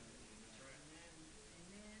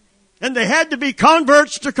 And they had to be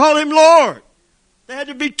converts to call Him Lord. They had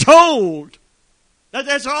to be told.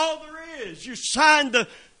 That's all there is. You sign the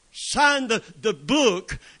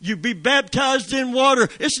book. You be baptized in water.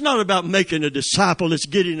 It's not about making a disciple. It's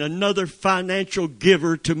getting another financial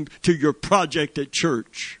giver to your project at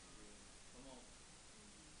church.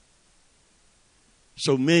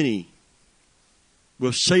 So many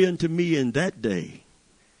will say unto me in that day,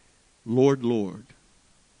 Lord, Lord.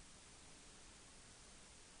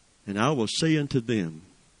 And I will say unto them,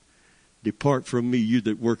 depart from me, you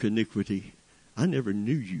that work iniquity. I never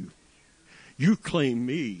knew you. You claim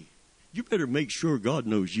me. You better make sure God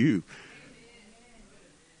knows you.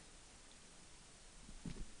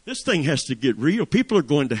 This thing has to get real. People are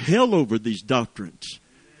going to hell over these doctrines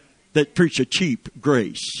that preach a cheap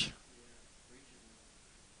grace.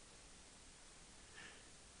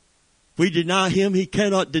 If we deny Him, He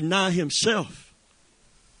cannot deny Himself,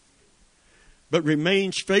 but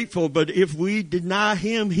remains faithful. But if we deny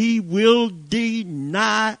Him, He will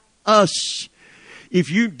deny us. If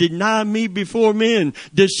you deny me before men,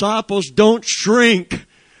 disciples don't shrink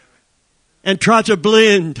and try to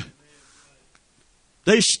blend.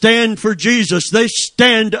 They stand for Jesus. They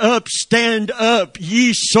stand up,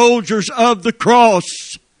 ye soldiers of the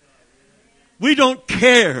cross. We don't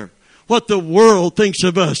care what the world thinks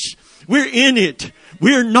of us. We're in it.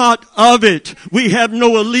 We're not of it. We have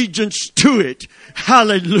no allegiance to it.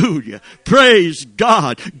 Hallelujah. Praise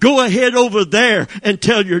God. Go ahead over there and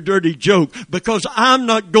tell your dirty joke, because I'm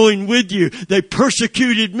not going with you. They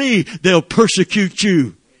persecuted me. They'll persecute you.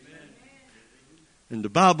 Amen. And the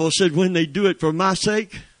Bible said when they do it for my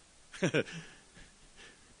sake,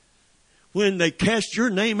 when they cast your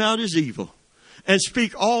name out as evil and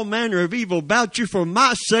speak all manner of evil about you for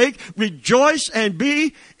my sake, rejoice and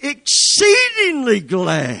be exceedingly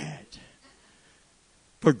glad.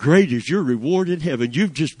 For great is your reward in heaven.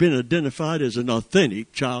 You've just been identified as an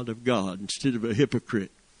authentic child of God instead of a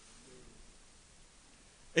hypocrite.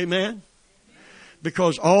 Amen?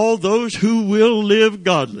 Because all those who will live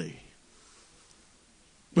godly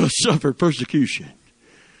will suffer persecution.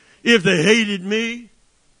 If they hated me,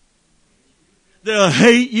 they'll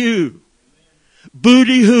hate you.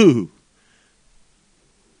 Booty hoo.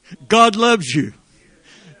 God loves you.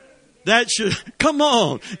 That should, come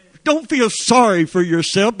on. Don't feel sorry for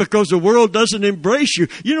yourself because the world doesn't embrace you.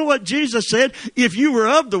 You know what Jesus said? If you were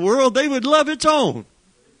of the world, they would love its own.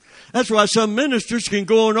 That's why some ministers can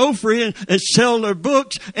go on Ofri and sell their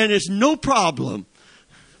books, and it's no problem.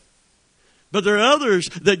 But there are others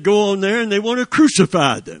that go on there and they want to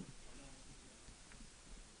crucify them.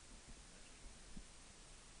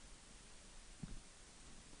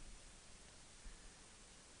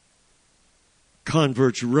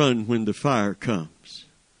 Converts run when the fire comes.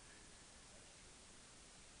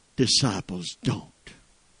 Disciples don't.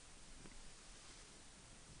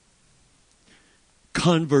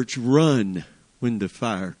 Converts run when the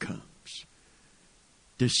fire comes.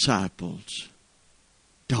 Disciples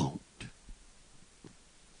don't.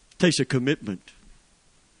 Takes a commitment.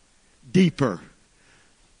 Deeper.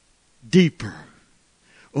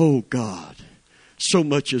 Oh God, so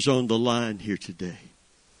much is on the line here today.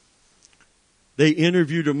 They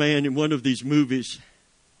interviewed a man in one of these movies.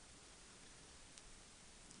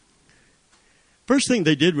 First thing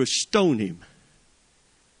they did was stone him.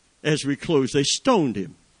 As we close, they stoned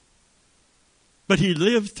him. But he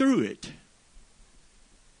lived through it.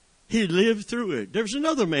 He lived through it. There's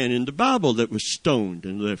another man in the Bible that was stoned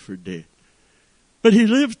and left for dead. But he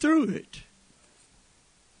lived through it.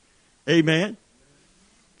 Amen.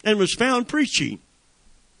 And was found preaching.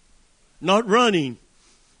 Not running,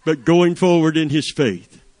 but going forward in his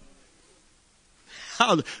faith.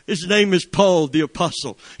 His name is Paul the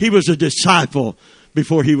Apostle. He was a disciple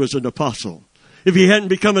before he was an apostle. If he hadn't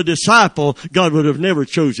become a disciple, God would have never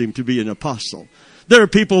chosen him to be an apostle. There are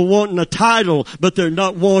people wanting a title, but they're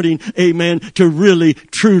not wanting, amen, to really,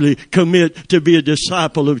 truly commit to be a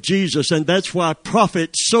disciple of Jesus. And that's why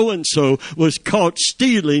prophet so-and-so was caught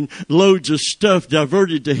stealing loads of stuff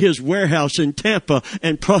diverted to his warehouse in Tampa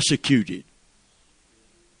and prosecuted.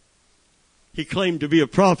 He claimed to be a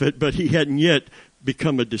prophet, but he hadn't yet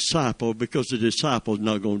become a disciple because the disciple's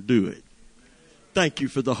not going to do it. Thank you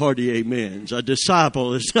for the hearty amens. A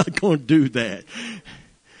disciple is not going to do that.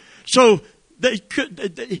 So,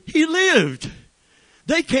 he lived.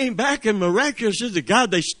 They came back and miraculously the guy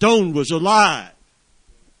they stoned was alive.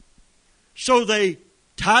 So they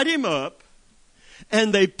tied him up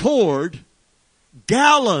and they poured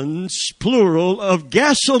gallons, plural, of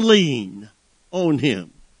gasoline on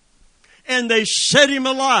him. And they set him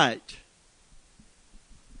alight.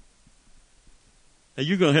 Now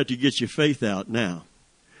you're going to have to get your faith out now.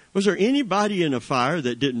 Was there anybody in a fire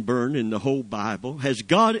that didn't burn in the whole Bible? Has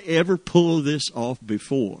God ever pulled this off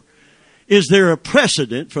before? Is there a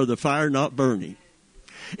precedent for the fire not burning?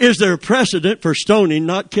 Is there a precedent for stoning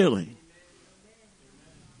not killing?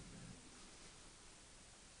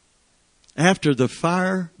 After the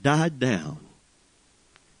fire died down,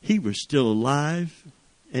 he was still alive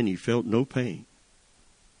and he felt no pain.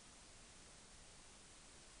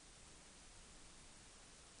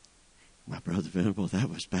 My brother Venable, that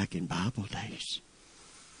was back in Bible days.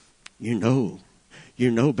 You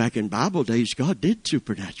know, back in Bible days, God did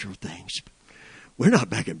supernatural things. We're not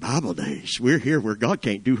back in Bible days. We're here where God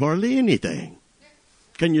can't do hardly anything.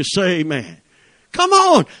 Can you say amen? Come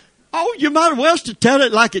on. Oh, you might as well tell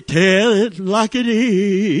it like it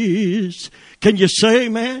is. Can you say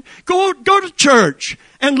amen? Go to church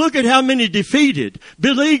and look at how many defeated,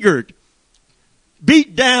 beleaguered,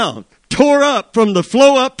 beat down, tore up from the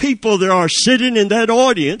flow up people there are sitting in that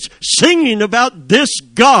audience singing about this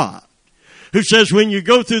God who says when you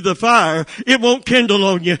go through the fire, it won't kindle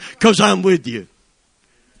on you because I'm with you.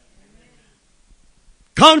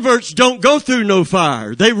 Converts don't go through no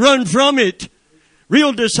fire. They run from it.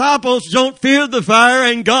 Real disciples don't fear the fire,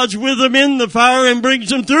 and God's with them in the fire and brings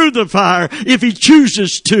them through the fire if He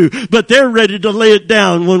chooses to. But they're ready to lay it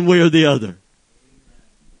down one way or the other.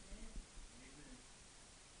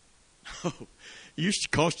 Oh, it used to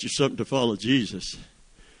cost you something to follow Jesus,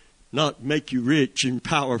 not make you rich and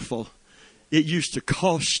powerful. It used to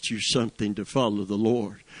cost you something to follow the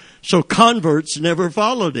Lord. So converts never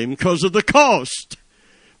followed Him because of the cost.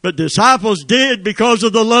 But disciples did because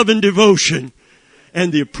of the love and devotion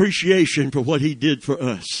and the appreciation for what He did for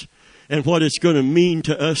us and what it's going to mean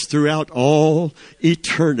to us throughout all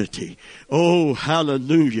eternity. Oh,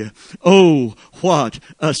 hallelujah. Oh, what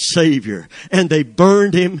a Savior. And they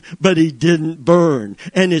burned Him, but He didn't burn.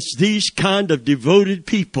 And it's these kind of devoted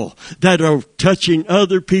people that are touching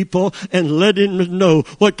other people and letting them know,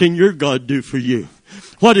 what can your God do for you?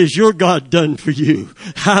 What has your God done for you?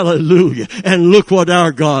 Hallelujah. And look what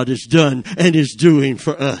our God has done and is doing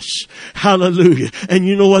for us. Hallelujah. And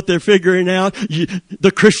you know what they're figuring out?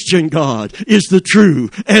 The Christian God is the true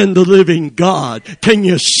and the living God. Can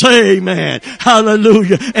you say amen?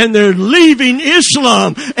 Hallelujah. And they're leaving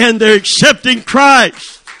Islam and they're accepting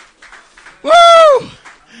Christ. Woo!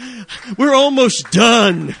 We're almost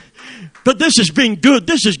done. But this has been good.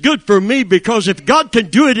 This is good for me because if God can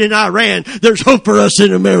do it in Iran, there's hope for us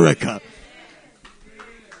in America.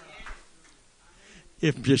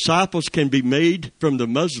 If disciples can be made from the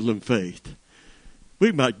Muslim faith,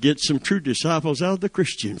 we might get some true disciples out of the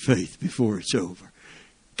Christian faith before it's over.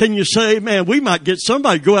 Can you say, man, we might get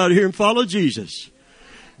somebody to go out of here and follow Jesus.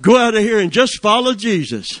 Go out of here and just follow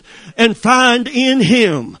Jesus and find in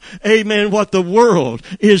Him, amen, what the world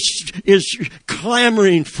is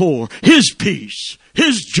clamoring for. His peace,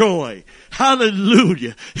 His joy.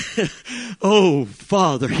 Hallelujah. Oh,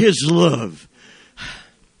 Father, His love.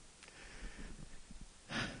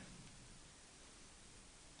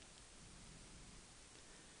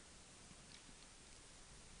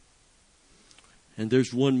 And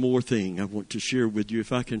there's one more thing I want to share with you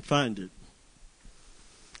if I can find it.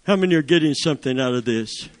 How many are getting something out of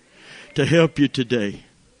this to help you today?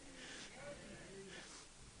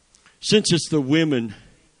 Since it's the women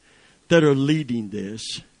that are leading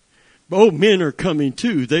this, men are coming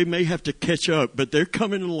too. They may have to catch up, but they're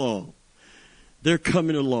coming along. They're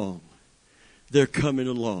coming along. They're coming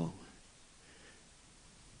along.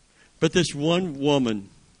 But this one woman,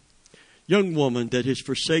 young woman that has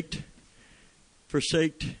forsaked,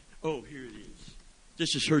 oh, here it is.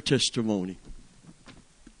 This is her testimony.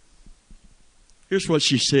 Here's what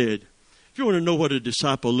she said. If you want to know what a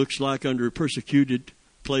disciple looks like under a persecuted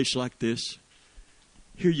place like this,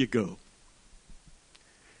 here you go.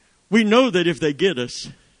 We know that if they get us,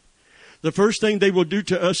 the first thing they will do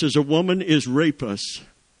to us as a woman is rape us.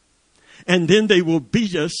 And then they will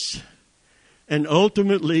beat us. And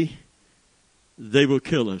ultimately, they will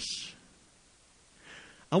kill us.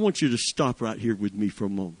 I want you to stop right here with me for a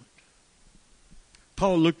moment.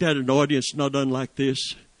 Paul looked at an audience not unlike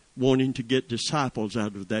this, wanting to get disciples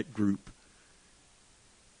out of that group.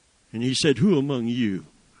 And he said, who among you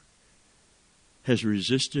has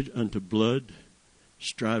resisted unto blood,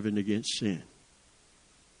 striving against sin?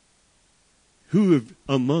 Who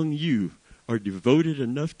among you are devoted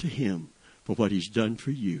enough to him for what he's done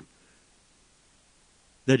for you?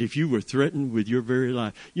 That if you were threatened with your very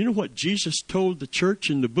life. You know what Jesus told the church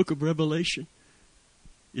in the book of Revelation?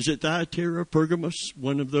 Is it Thyatira, Pergamos,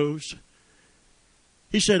 one of those?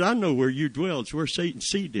 He said, I know where you dwell. It's where Satan's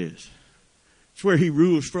seed is. It's where he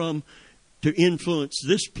rules from to influence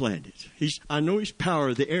this planet. I know his power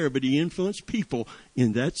of the air, but he influenced people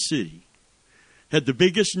in that city. Had the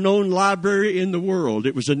biggest known library in the world.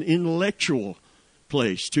 It was an intellectual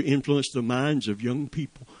place to influence the minds of young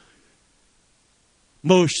people.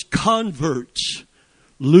 Most converts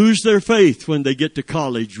lose their faith when they get to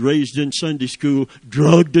college, raised in Sunday school,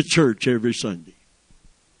 drugged to church every Sunday.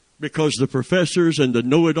 Because the professors and the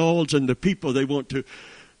know-it-alls and the people they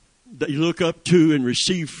look up to and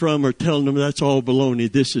receive from are telling them that's all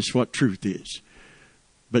baloney. This is what truth is.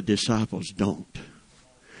 But disciples don't.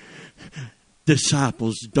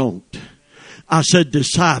 Disciples don't. I said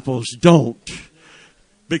disciples don't.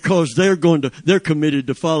 Because they're committed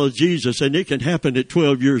to follow Jesus, and it can happen at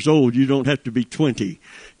 12 years old. You don't have to be 20.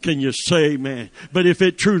 Can you say, man? But if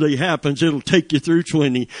it truly happens, it'll take you through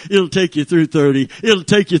 20. It'll take you through 30. It'll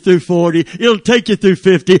take you through 40. It'll take you through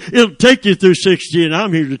 50. It'll take you through 60. And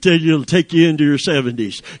I'm here to tell you it'll take you into your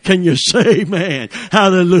 70s. Can you say, man?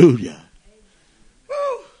 Hallelujah.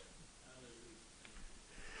 Woo.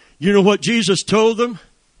 You know what Jesus told them?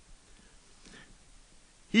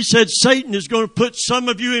 He said, Satan is going to put some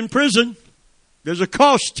of you in prison. There's a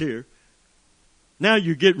cost here. Now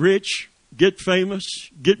you get rich, get famous,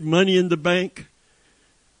 get money in the bank.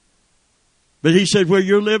 But he said, where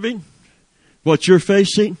you're living, what you're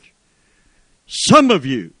facing, some of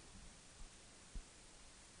you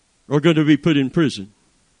are going to be put in prison.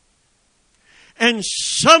 And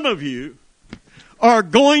some of you are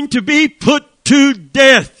going to be put to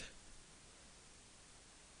death.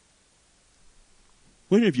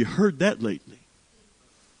 When have you heard that lately?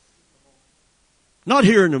 Not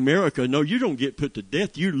here in America. No, you don't get put to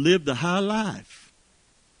death. You live the high life.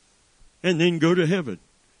 And then go to heaven.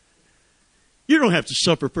 You don't have to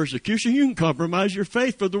suffer persecution. You can compromise your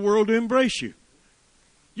faith for the world to embrace you.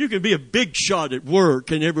 You can be a big shot at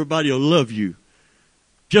work and everybody will love you.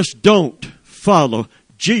 Just don't follow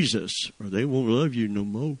Jesus or they won't love you no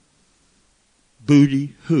more.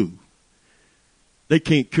 Booty who? They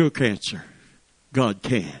can't cure cancer. God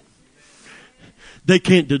can. They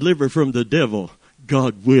can't deliver from the devil.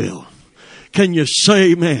 God will. Can you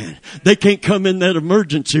say, man? They can't come in that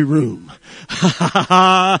emergency room.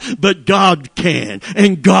 But God can.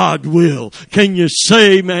 And God will. Can you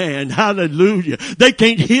say, man? Hallelujah. They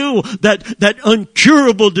can't heal that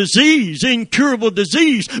incurable disease.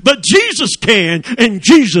 But Jesus can. And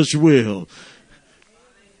Jesus will.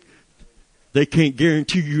 They can't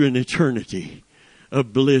guarantee you an eternity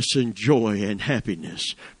of bliss and joy and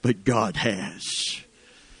happiness, but God has.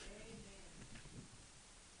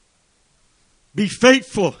 Be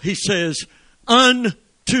faithful, he says,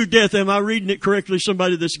 unto death. Am I reading it correctly?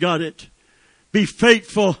 Somebody that's got it. Be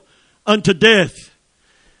faithful unto death,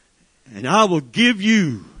 and I will give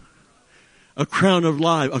you a crown of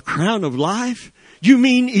life. A crown of life? You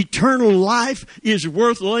mean eternal life is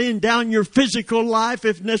worth laying down your physical life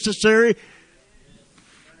if necessary?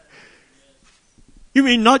 You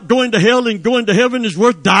mean not going to hell and going to heaven is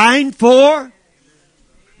worth dying for?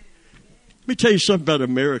 Let me tell you something about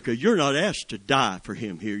America. You're not asked to die for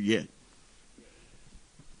him here yet.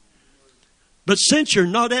 But since you're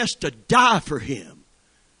not asked to die for him,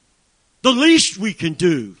 the least we can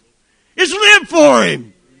do is live for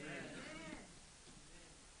him.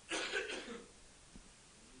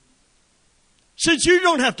 Since you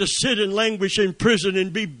don't have to sit and languish in prison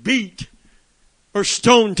and be beat or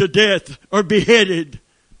stoned to death or beheaded,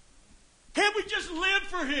 can't we just live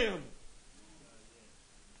for him?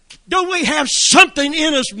 Don't we have something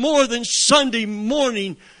in us more than Sunday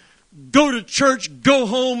morning? Go to church, go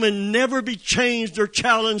home, and never be changed or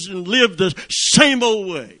challenged and live the same old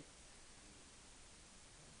way.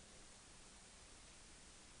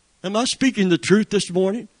 Am I speaking the truth this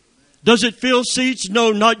morning? Does it fill seats?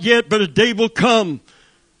 No, not yet, but a day will come.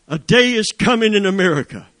 A day is coming in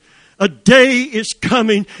America. A day is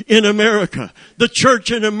coming in America. The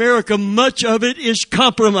church in America, much of it is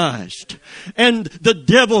compromised. And the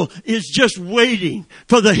devil is just waiting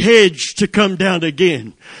for the hedge to come down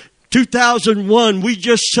again. 2001, we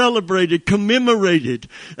just celebrated, commemorated,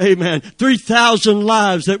 amen, 3,000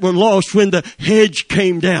 lives that were lost when the hedge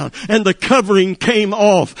came down and the covering came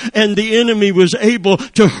off and the enemy was able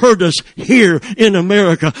to hurt us here in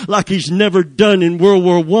America like he's never done in World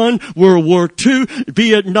War I, World War II,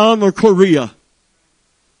 Vietnam, or Korea.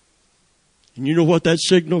 And you know what that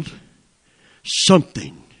signaled?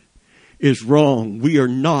 Something is wrong. We are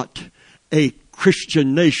not a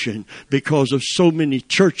Christian nation because of so many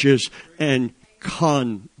churches and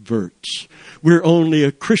converts. We're only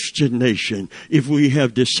a Christian nation if we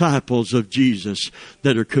have disciples of Jesus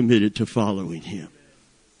that are committed to following Him.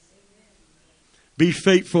 Be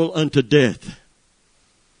faithful unto death.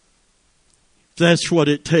 If that's what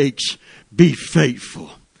it takes. Be faithful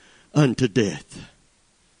unto death.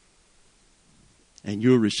 And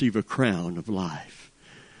you'll receive a crown of life.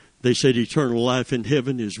 They said eternal life in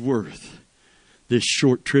heaven is worth this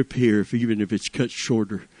short trip here, even if it's cut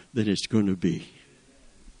shorter than it's going to be.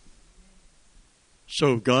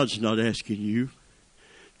 So God's not asking you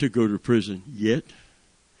to go to prison yet.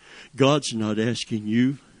 God's not asking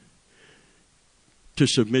you to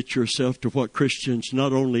submit yourself to what Christians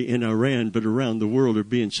not only in Iran but around the world are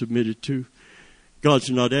being submitted to. God's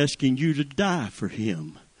not asking you to die for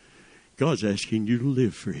Him. God's asking you to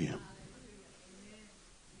live for Him.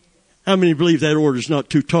 How many believe that order is not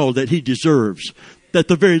too tall, that He deserves, that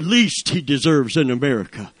the very least He deserves in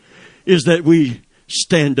America is that we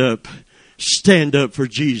stand up for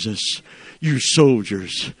Jesus, you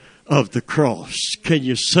soldiers of the cross. Can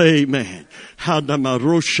you say amen? I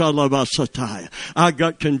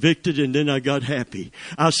got convicted and then I got happy.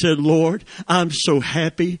 I said, Lord, I'm so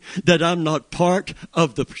happy that I'm not part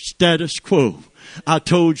of the status quo. I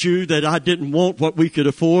told you that I didn't want what we could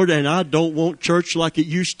afford, and I don't want church like it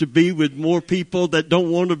used to be with more people that don't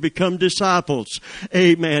want to become disciples.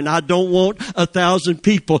 Amen. I don't want 1,000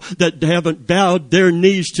 people that haven't bowed their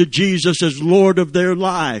knees to Jesus as Lord of their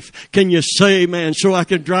life. Can you say amen? So I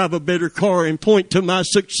can drive a better car and point to my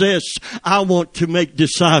success. I want to make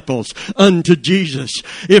disciples unto Jesus.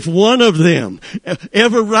 If one of them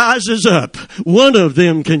ever rises up, one of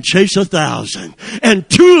them can chase 1,000, and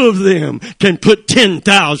two of them can put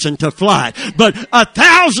 10,000 to flight. But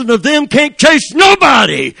 1,000 of them can't chase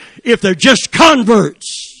nobody if they're just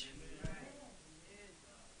converts.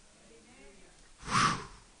 Whew.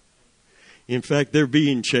 In fact, they're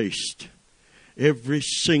being chased every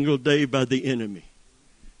single day by the enemy.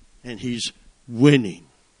 And he's winning.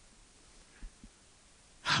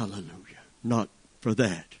 Hallelujah. Not for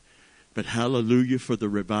that, but hallelujah for the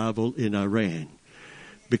revival in Iran.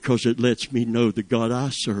 Because it lets me know the God I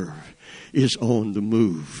serve is on the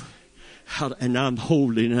move. And I'm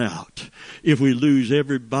holding out. If we lose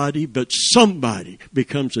everybody but somebody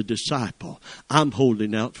becomes a disciple, I'm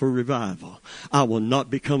holding out for revival. I will not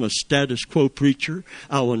become a status quo preacher.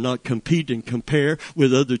 I will not compete and compare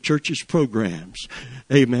with other churches' programs.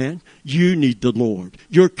 Amen. You need the Lord.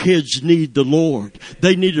 Your kids need the Lord.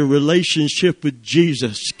 They need a relationship with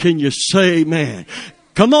Jesus. Can you say amen?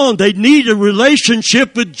 Come on, they need a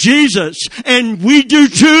relationship with Jesus, and we do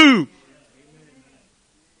too.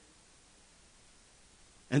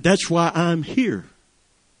 And that's why I'm here.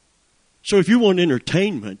 So if you want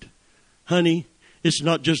entertainment, honey, it's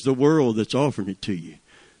not just the world that's offering it to you.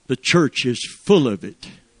 The church is full of it.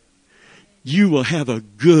 You will have a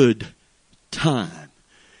good time.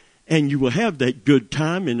 And you will have that good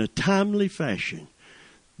time in a timely fashion.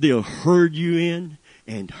 They'll herd you in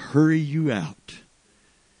and hurry you out.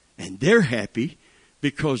 And they're happy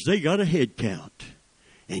because they got a head count.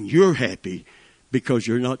 And you're happy because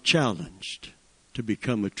you're not challenged to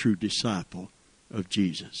become a true disciple of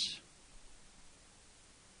Jesus.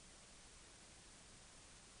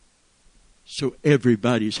 So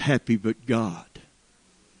everybody's happy but God.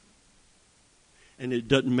 And it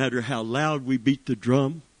doesn't matter how loud we beat the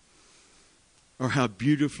drum or how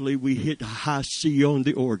beautifully we hit a high C on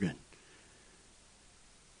the organ.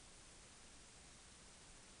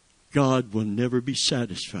 God will never be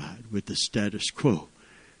satisfied with the status quo.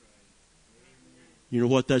 You know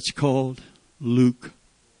what that's called?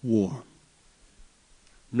 Lukewarm.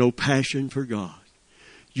 No passion for God.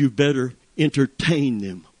 you better entertain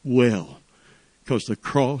them well, because the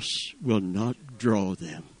cross will not draw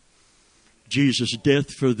them. Jesus'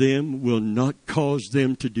 death for them will not cause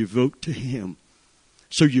them to devote to Him.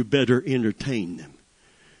 So you better entertain them,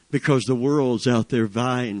 because the world's out there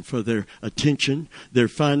vying for their attention, their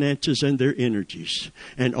finances, and their energies,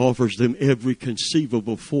 and offers them every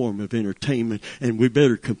conceivable form of entertainment. And we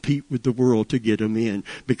better compete with the world to get them in,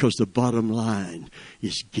 because the bottom line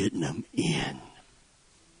is getting them in.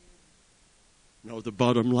 No, the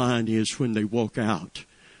bottom line is when they walk out,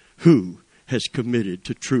 who has committed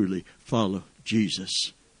to truly follow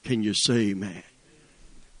Jesus? Can you say amen?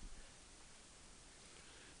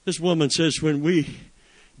 This woman says when we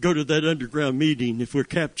go to that underground meeting, if we're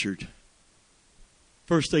captured,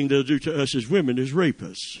 first thing they'll do to us as women is rape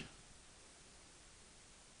us.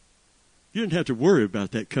 You didn't have to worry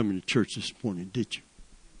about that coming to church this morning, did you?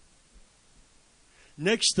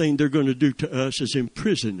 Next thing they're going to do to us is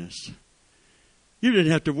imprison us. You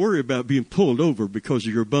didn't have to worry about being pulled over because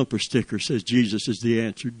of your bumper sticker says Jesus is the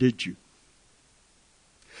answer, did you?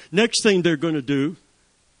 Next thing they're going to do,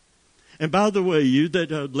 and by the way, you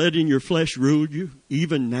that are letting your flesh rule you,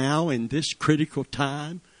 even now in this critical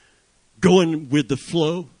time, going with the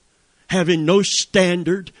flow, having no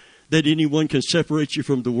standard that anyone can separate you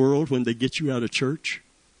from the world when they get you out of church.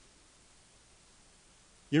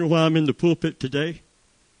 You know why I'm in the pulpit today?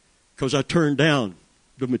 Because I turned down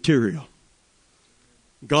the material.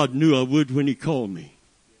 God knew I would when He called me.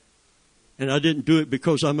 And I didn't do it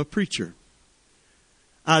because I'm a preacher.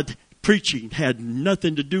 Preaching had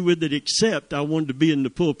nothing to do with it except I wanted to be in the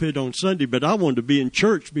pulpit on Sunday, but I wanted to be in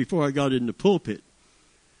church before I got in the pulpit.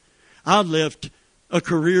 I left a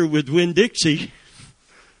career with Winn-Dixie.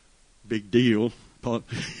 Big deal.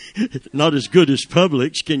 Not as good as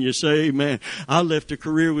Publix, can you say amen? I left a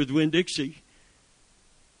career with Winn-Dixie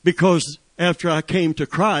because after I came to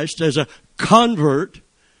Christ as a convert,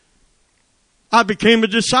 I became a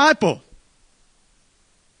disciple.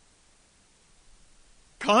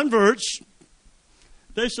 Converts,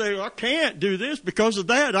 they say, I can't do this because of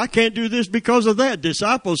that. I can't do this because of that.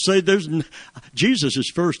 Disciples say, Jesus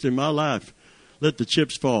is first in my life. Let the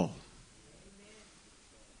chips fall.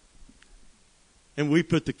 And we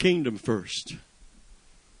put the kingdom first.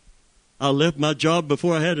 I left my job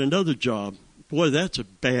before I had another job. Boy, that's a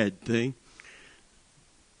bad thing.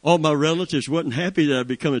 All my relatives wasn't happy that I'd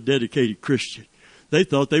become a dedicated Christian. They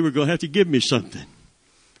thought they were going to have to give me something.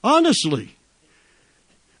 Honestly.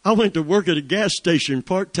 I went to work at a gas station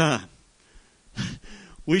part-time.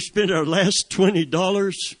 We spent our last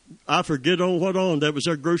 $20. I forget on what on. That was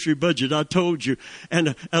our grocery budget, I told you.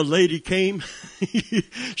 And a lady came.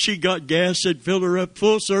 She got gas, said, fill her up,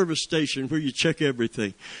 full service station where you check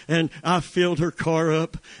everything. And I filled her car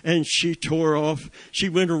up, and she tore off. She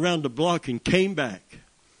went around the block and came back.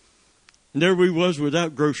 And there we was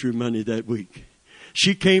without grocery money that week.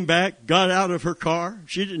 She came back, got out of her car.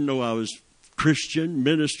 She didn't know I was Christian,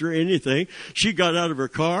 minister, anything. She got out of her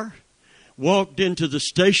car, walked into the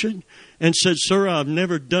station, and said, sir, I've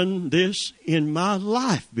never done this in my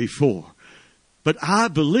life before, but I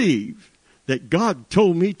believe that God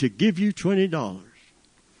told me to give you $20.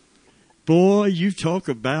 Boy, you talk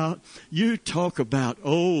about,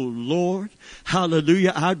 oh Lord,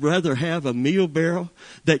 hallelujah, I'd rather have a meal barrel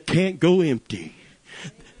that can't go empty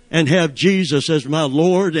and have Jesus as my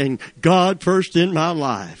Lord and God first in my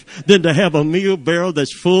life than to have a meal barrel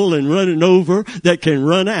that's full and running over that can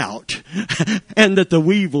run out and that the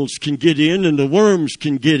weevils can get in and the worms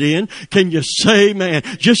can get in. Can you say, man,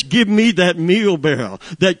 just give me that meal barrel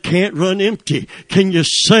that can't run empty. Can you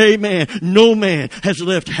say, man, no man has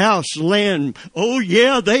left house, land. Oh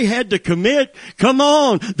yeah, they had to commit. Come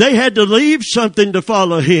on. They had to leave something to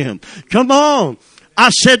follow Him. Come on. I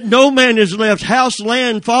said, no man has left house,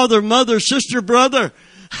 land, father, mother, sister, brother,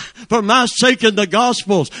 for my sake in the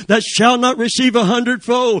Gospels, that shall not receive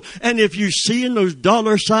 100-fold. And if you see in those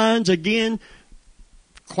dollar signs again,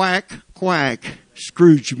 quack, quack,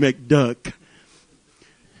 Scrooge McDuck.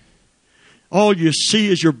 All you see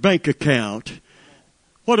is your bank account.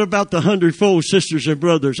 What about the 100-fold, sisters and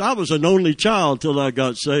brothers? I was an only child till I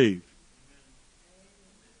got saved.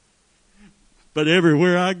 But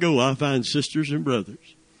everywhere I go, I find sisters and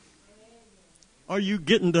brothers. Are you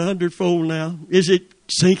getting the 100-fold now? Is it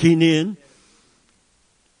sinking in?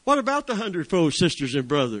 What about the 100-fold, sisters and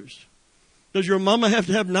brothers? Does your mama have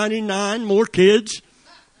to have 99 more kids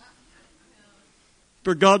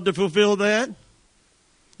for God to fulfill that?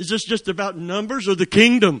 Is this just about numbers or the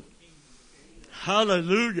kingdom?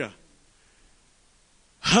 Hallelujah.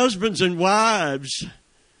 Husbands and wives.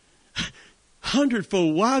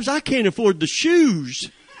 100-fold wives, I can't afford the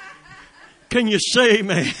shoes. Can you say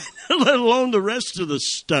amen? Let alone the rest of the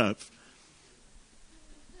stuff.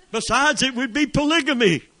 Besides, it would be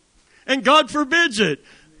polygamy. And God forbids it.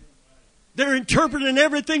 They're interpreting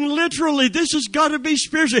everything literally. This has got to be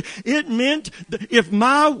spiritual. It meant that if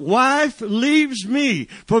my wife leaves me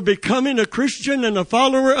for becoming a Christian and a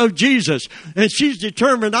follower of Jesus, and she's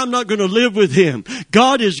determined I'm not going to live with him,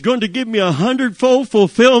 God is going to give me 100-fold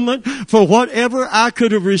fulfillment for whatever I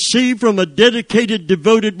could have received from a dedicated,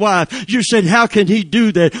 devoted wife. You said, how can he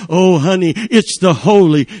do that? Oh, honey, it's the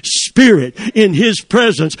Holy Spirit. In his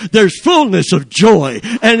presence, there's fullness of joy.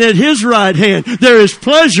 And at his right hand, there is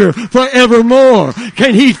pleasure forevermore.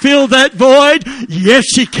 Can he fill that void? Yes,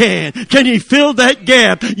 he can. Can he fill that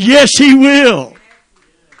gap? Yes, he will.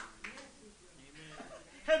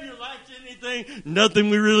 Have you lacked anything? Nothing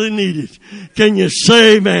we really needed. Can you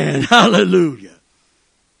say amen? Hallelujah.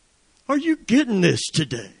 Are you getting this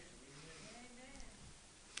today?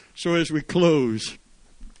 So as we close,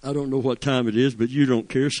 I don't know what time it is, but you don't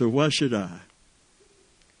care, so why should I?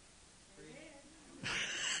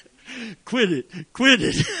 Quit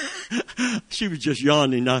it. She was just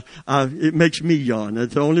yawning. It makes me yawn.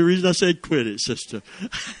 That's the only reason I said quit it, sister.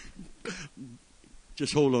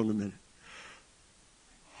 Just hold on a minute.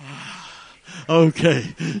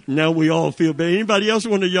 Okay, now we all feel better. Anybody else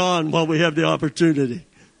want to yawn while we have the opportunity?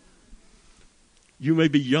 You may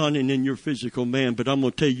be yawning in your physical man, but I'm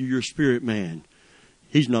going to tell you, your spirit man,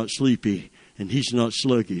 he's not sleepy and he's not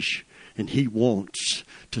sluggish, and he wants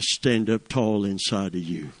to stand up tall inside of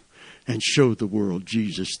you and show the world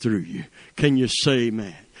Jesus through you. Can you say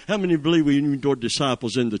amen? How many believe we need more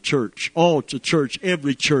disciples in the church? All to church,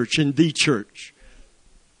 every church, in the church.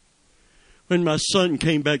 When my son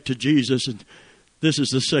came back to Jesus, and this is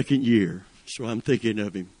the second year, so I'm thinking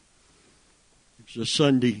of him. It was a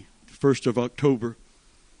Sunday, 1st of October.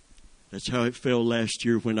 That's how it fell last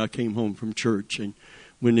year when I came home from church and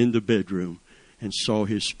went in the bedroom and saw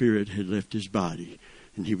his spirit had left his body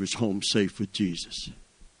and he was home safe with Jesus.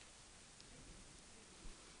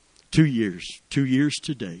 2 years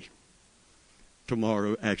today.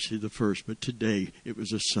 Tomorrow, actually the 1st, but today it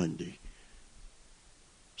was a Sunday.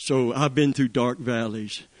 So I've been through dark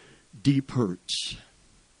valleys, deep hurts.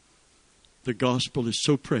 The gospel is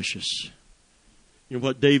so precious. You know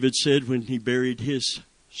what David said when he buried his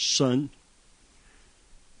son?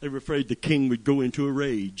 They were afraid the king would go into a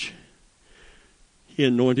rage. He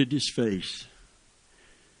anointed his face.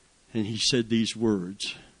 And he said these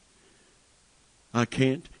words.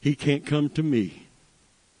 He can't come to me,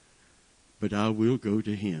 but I will go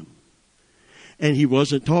to him. And he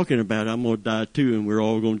wasn't talking about, I'm going to die too, and we're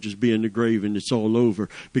all going to just be in the grave and it's all over.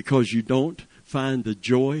 Because you don't find the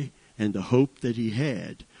joy and the hope that he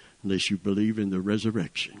had unless you believe in the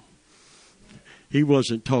resurrection. He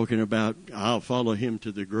wasn't talking about, I'll follow him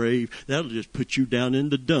to the grave. That'll just put you down in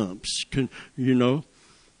the dumps.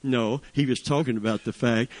 No, he was talking about the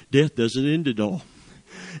fact death doesn't end it all.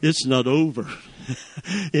 It's not over.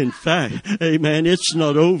 In fact, amen, it's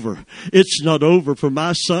not over. It's not over for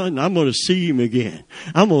my son. I'm going to see him again.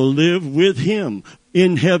 I'm going to live with him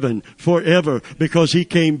in heaven forever because he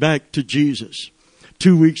came back to Jesus.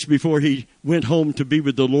 2 weeks before he went home to be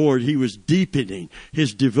with the Lord, he was deepening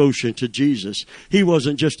his devotion to Jesus. He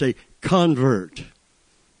wasn't just a convert.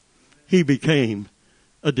 He became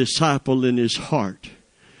a disciple in his heart.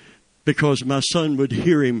 Because my son would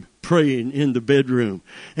hear him praying in the bedroom.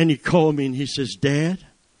 And he called me and he says, Dad.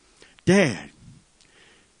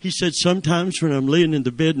 He said, sometimes when I'm laying in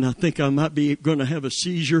the bed and I think I might be going to have a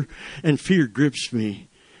seizure and fear grips me.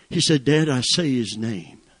 He said, Dad, I say his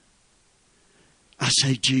name. I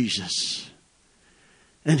say Jesus.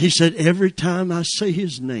 And he said, every time I say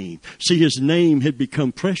his name. See, his name had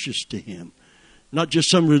become precious to him. Not just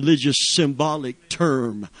some religious symbolic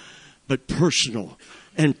term, but personal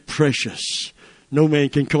and precious. No man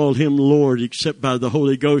can call him Lord except by the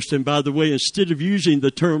Holy Ghost. And by the way, instead of using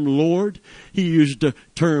the term Lord, he used a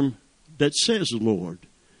term that says Lord.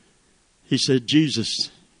 He said,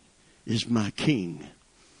 Jesus is my King.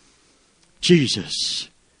 Jesus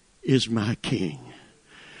is my King.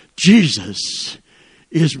 Jesus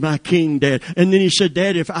is my King, Dad. And then he said,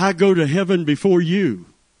 Dad, if I go to heaven before you,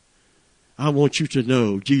 I want you to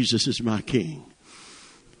know Jesus is my King.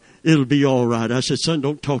 It'll be all right. I said, son,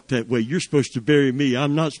 don't talk that way. You're supposed to bury me.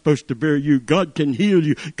 I'm not supposed to bury you. God can heal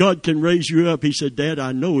you. God can raise you up. He said, Dad,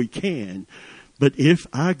 I know he can. But if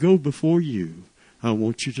I go before you, I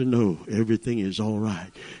want you to know everything is all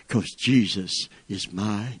right. Because Jesus is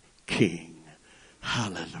my King.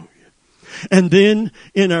 Hallelujah. And then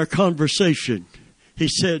in our conversation, he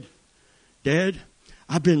said, Dad,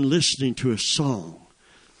 I've been listening to a song.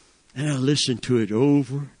 And I listened to it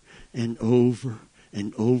over and over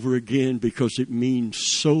and over again because it means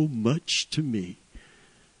so much to me.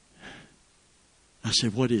 I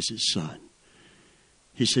said, what is it, son?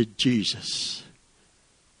 He said, Jesus.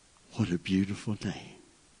 What a beautiful name.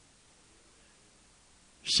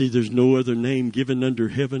 See, there's no other name given under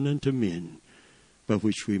heaven unto men by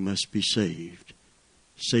which we must be saved.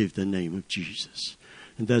 Save the name of Jesus.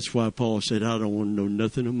 And that's why Paul said, I don't want to know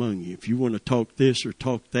nothing among you. If you want to talk this or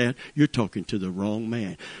talk that, you're talking to the wrong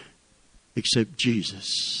man. Except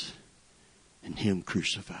Jesus and Him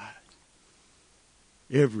crucified.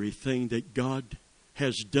 Everything that God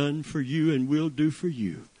has done for you and will do for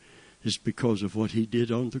you is because of what He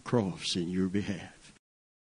did on the cross in your behalf.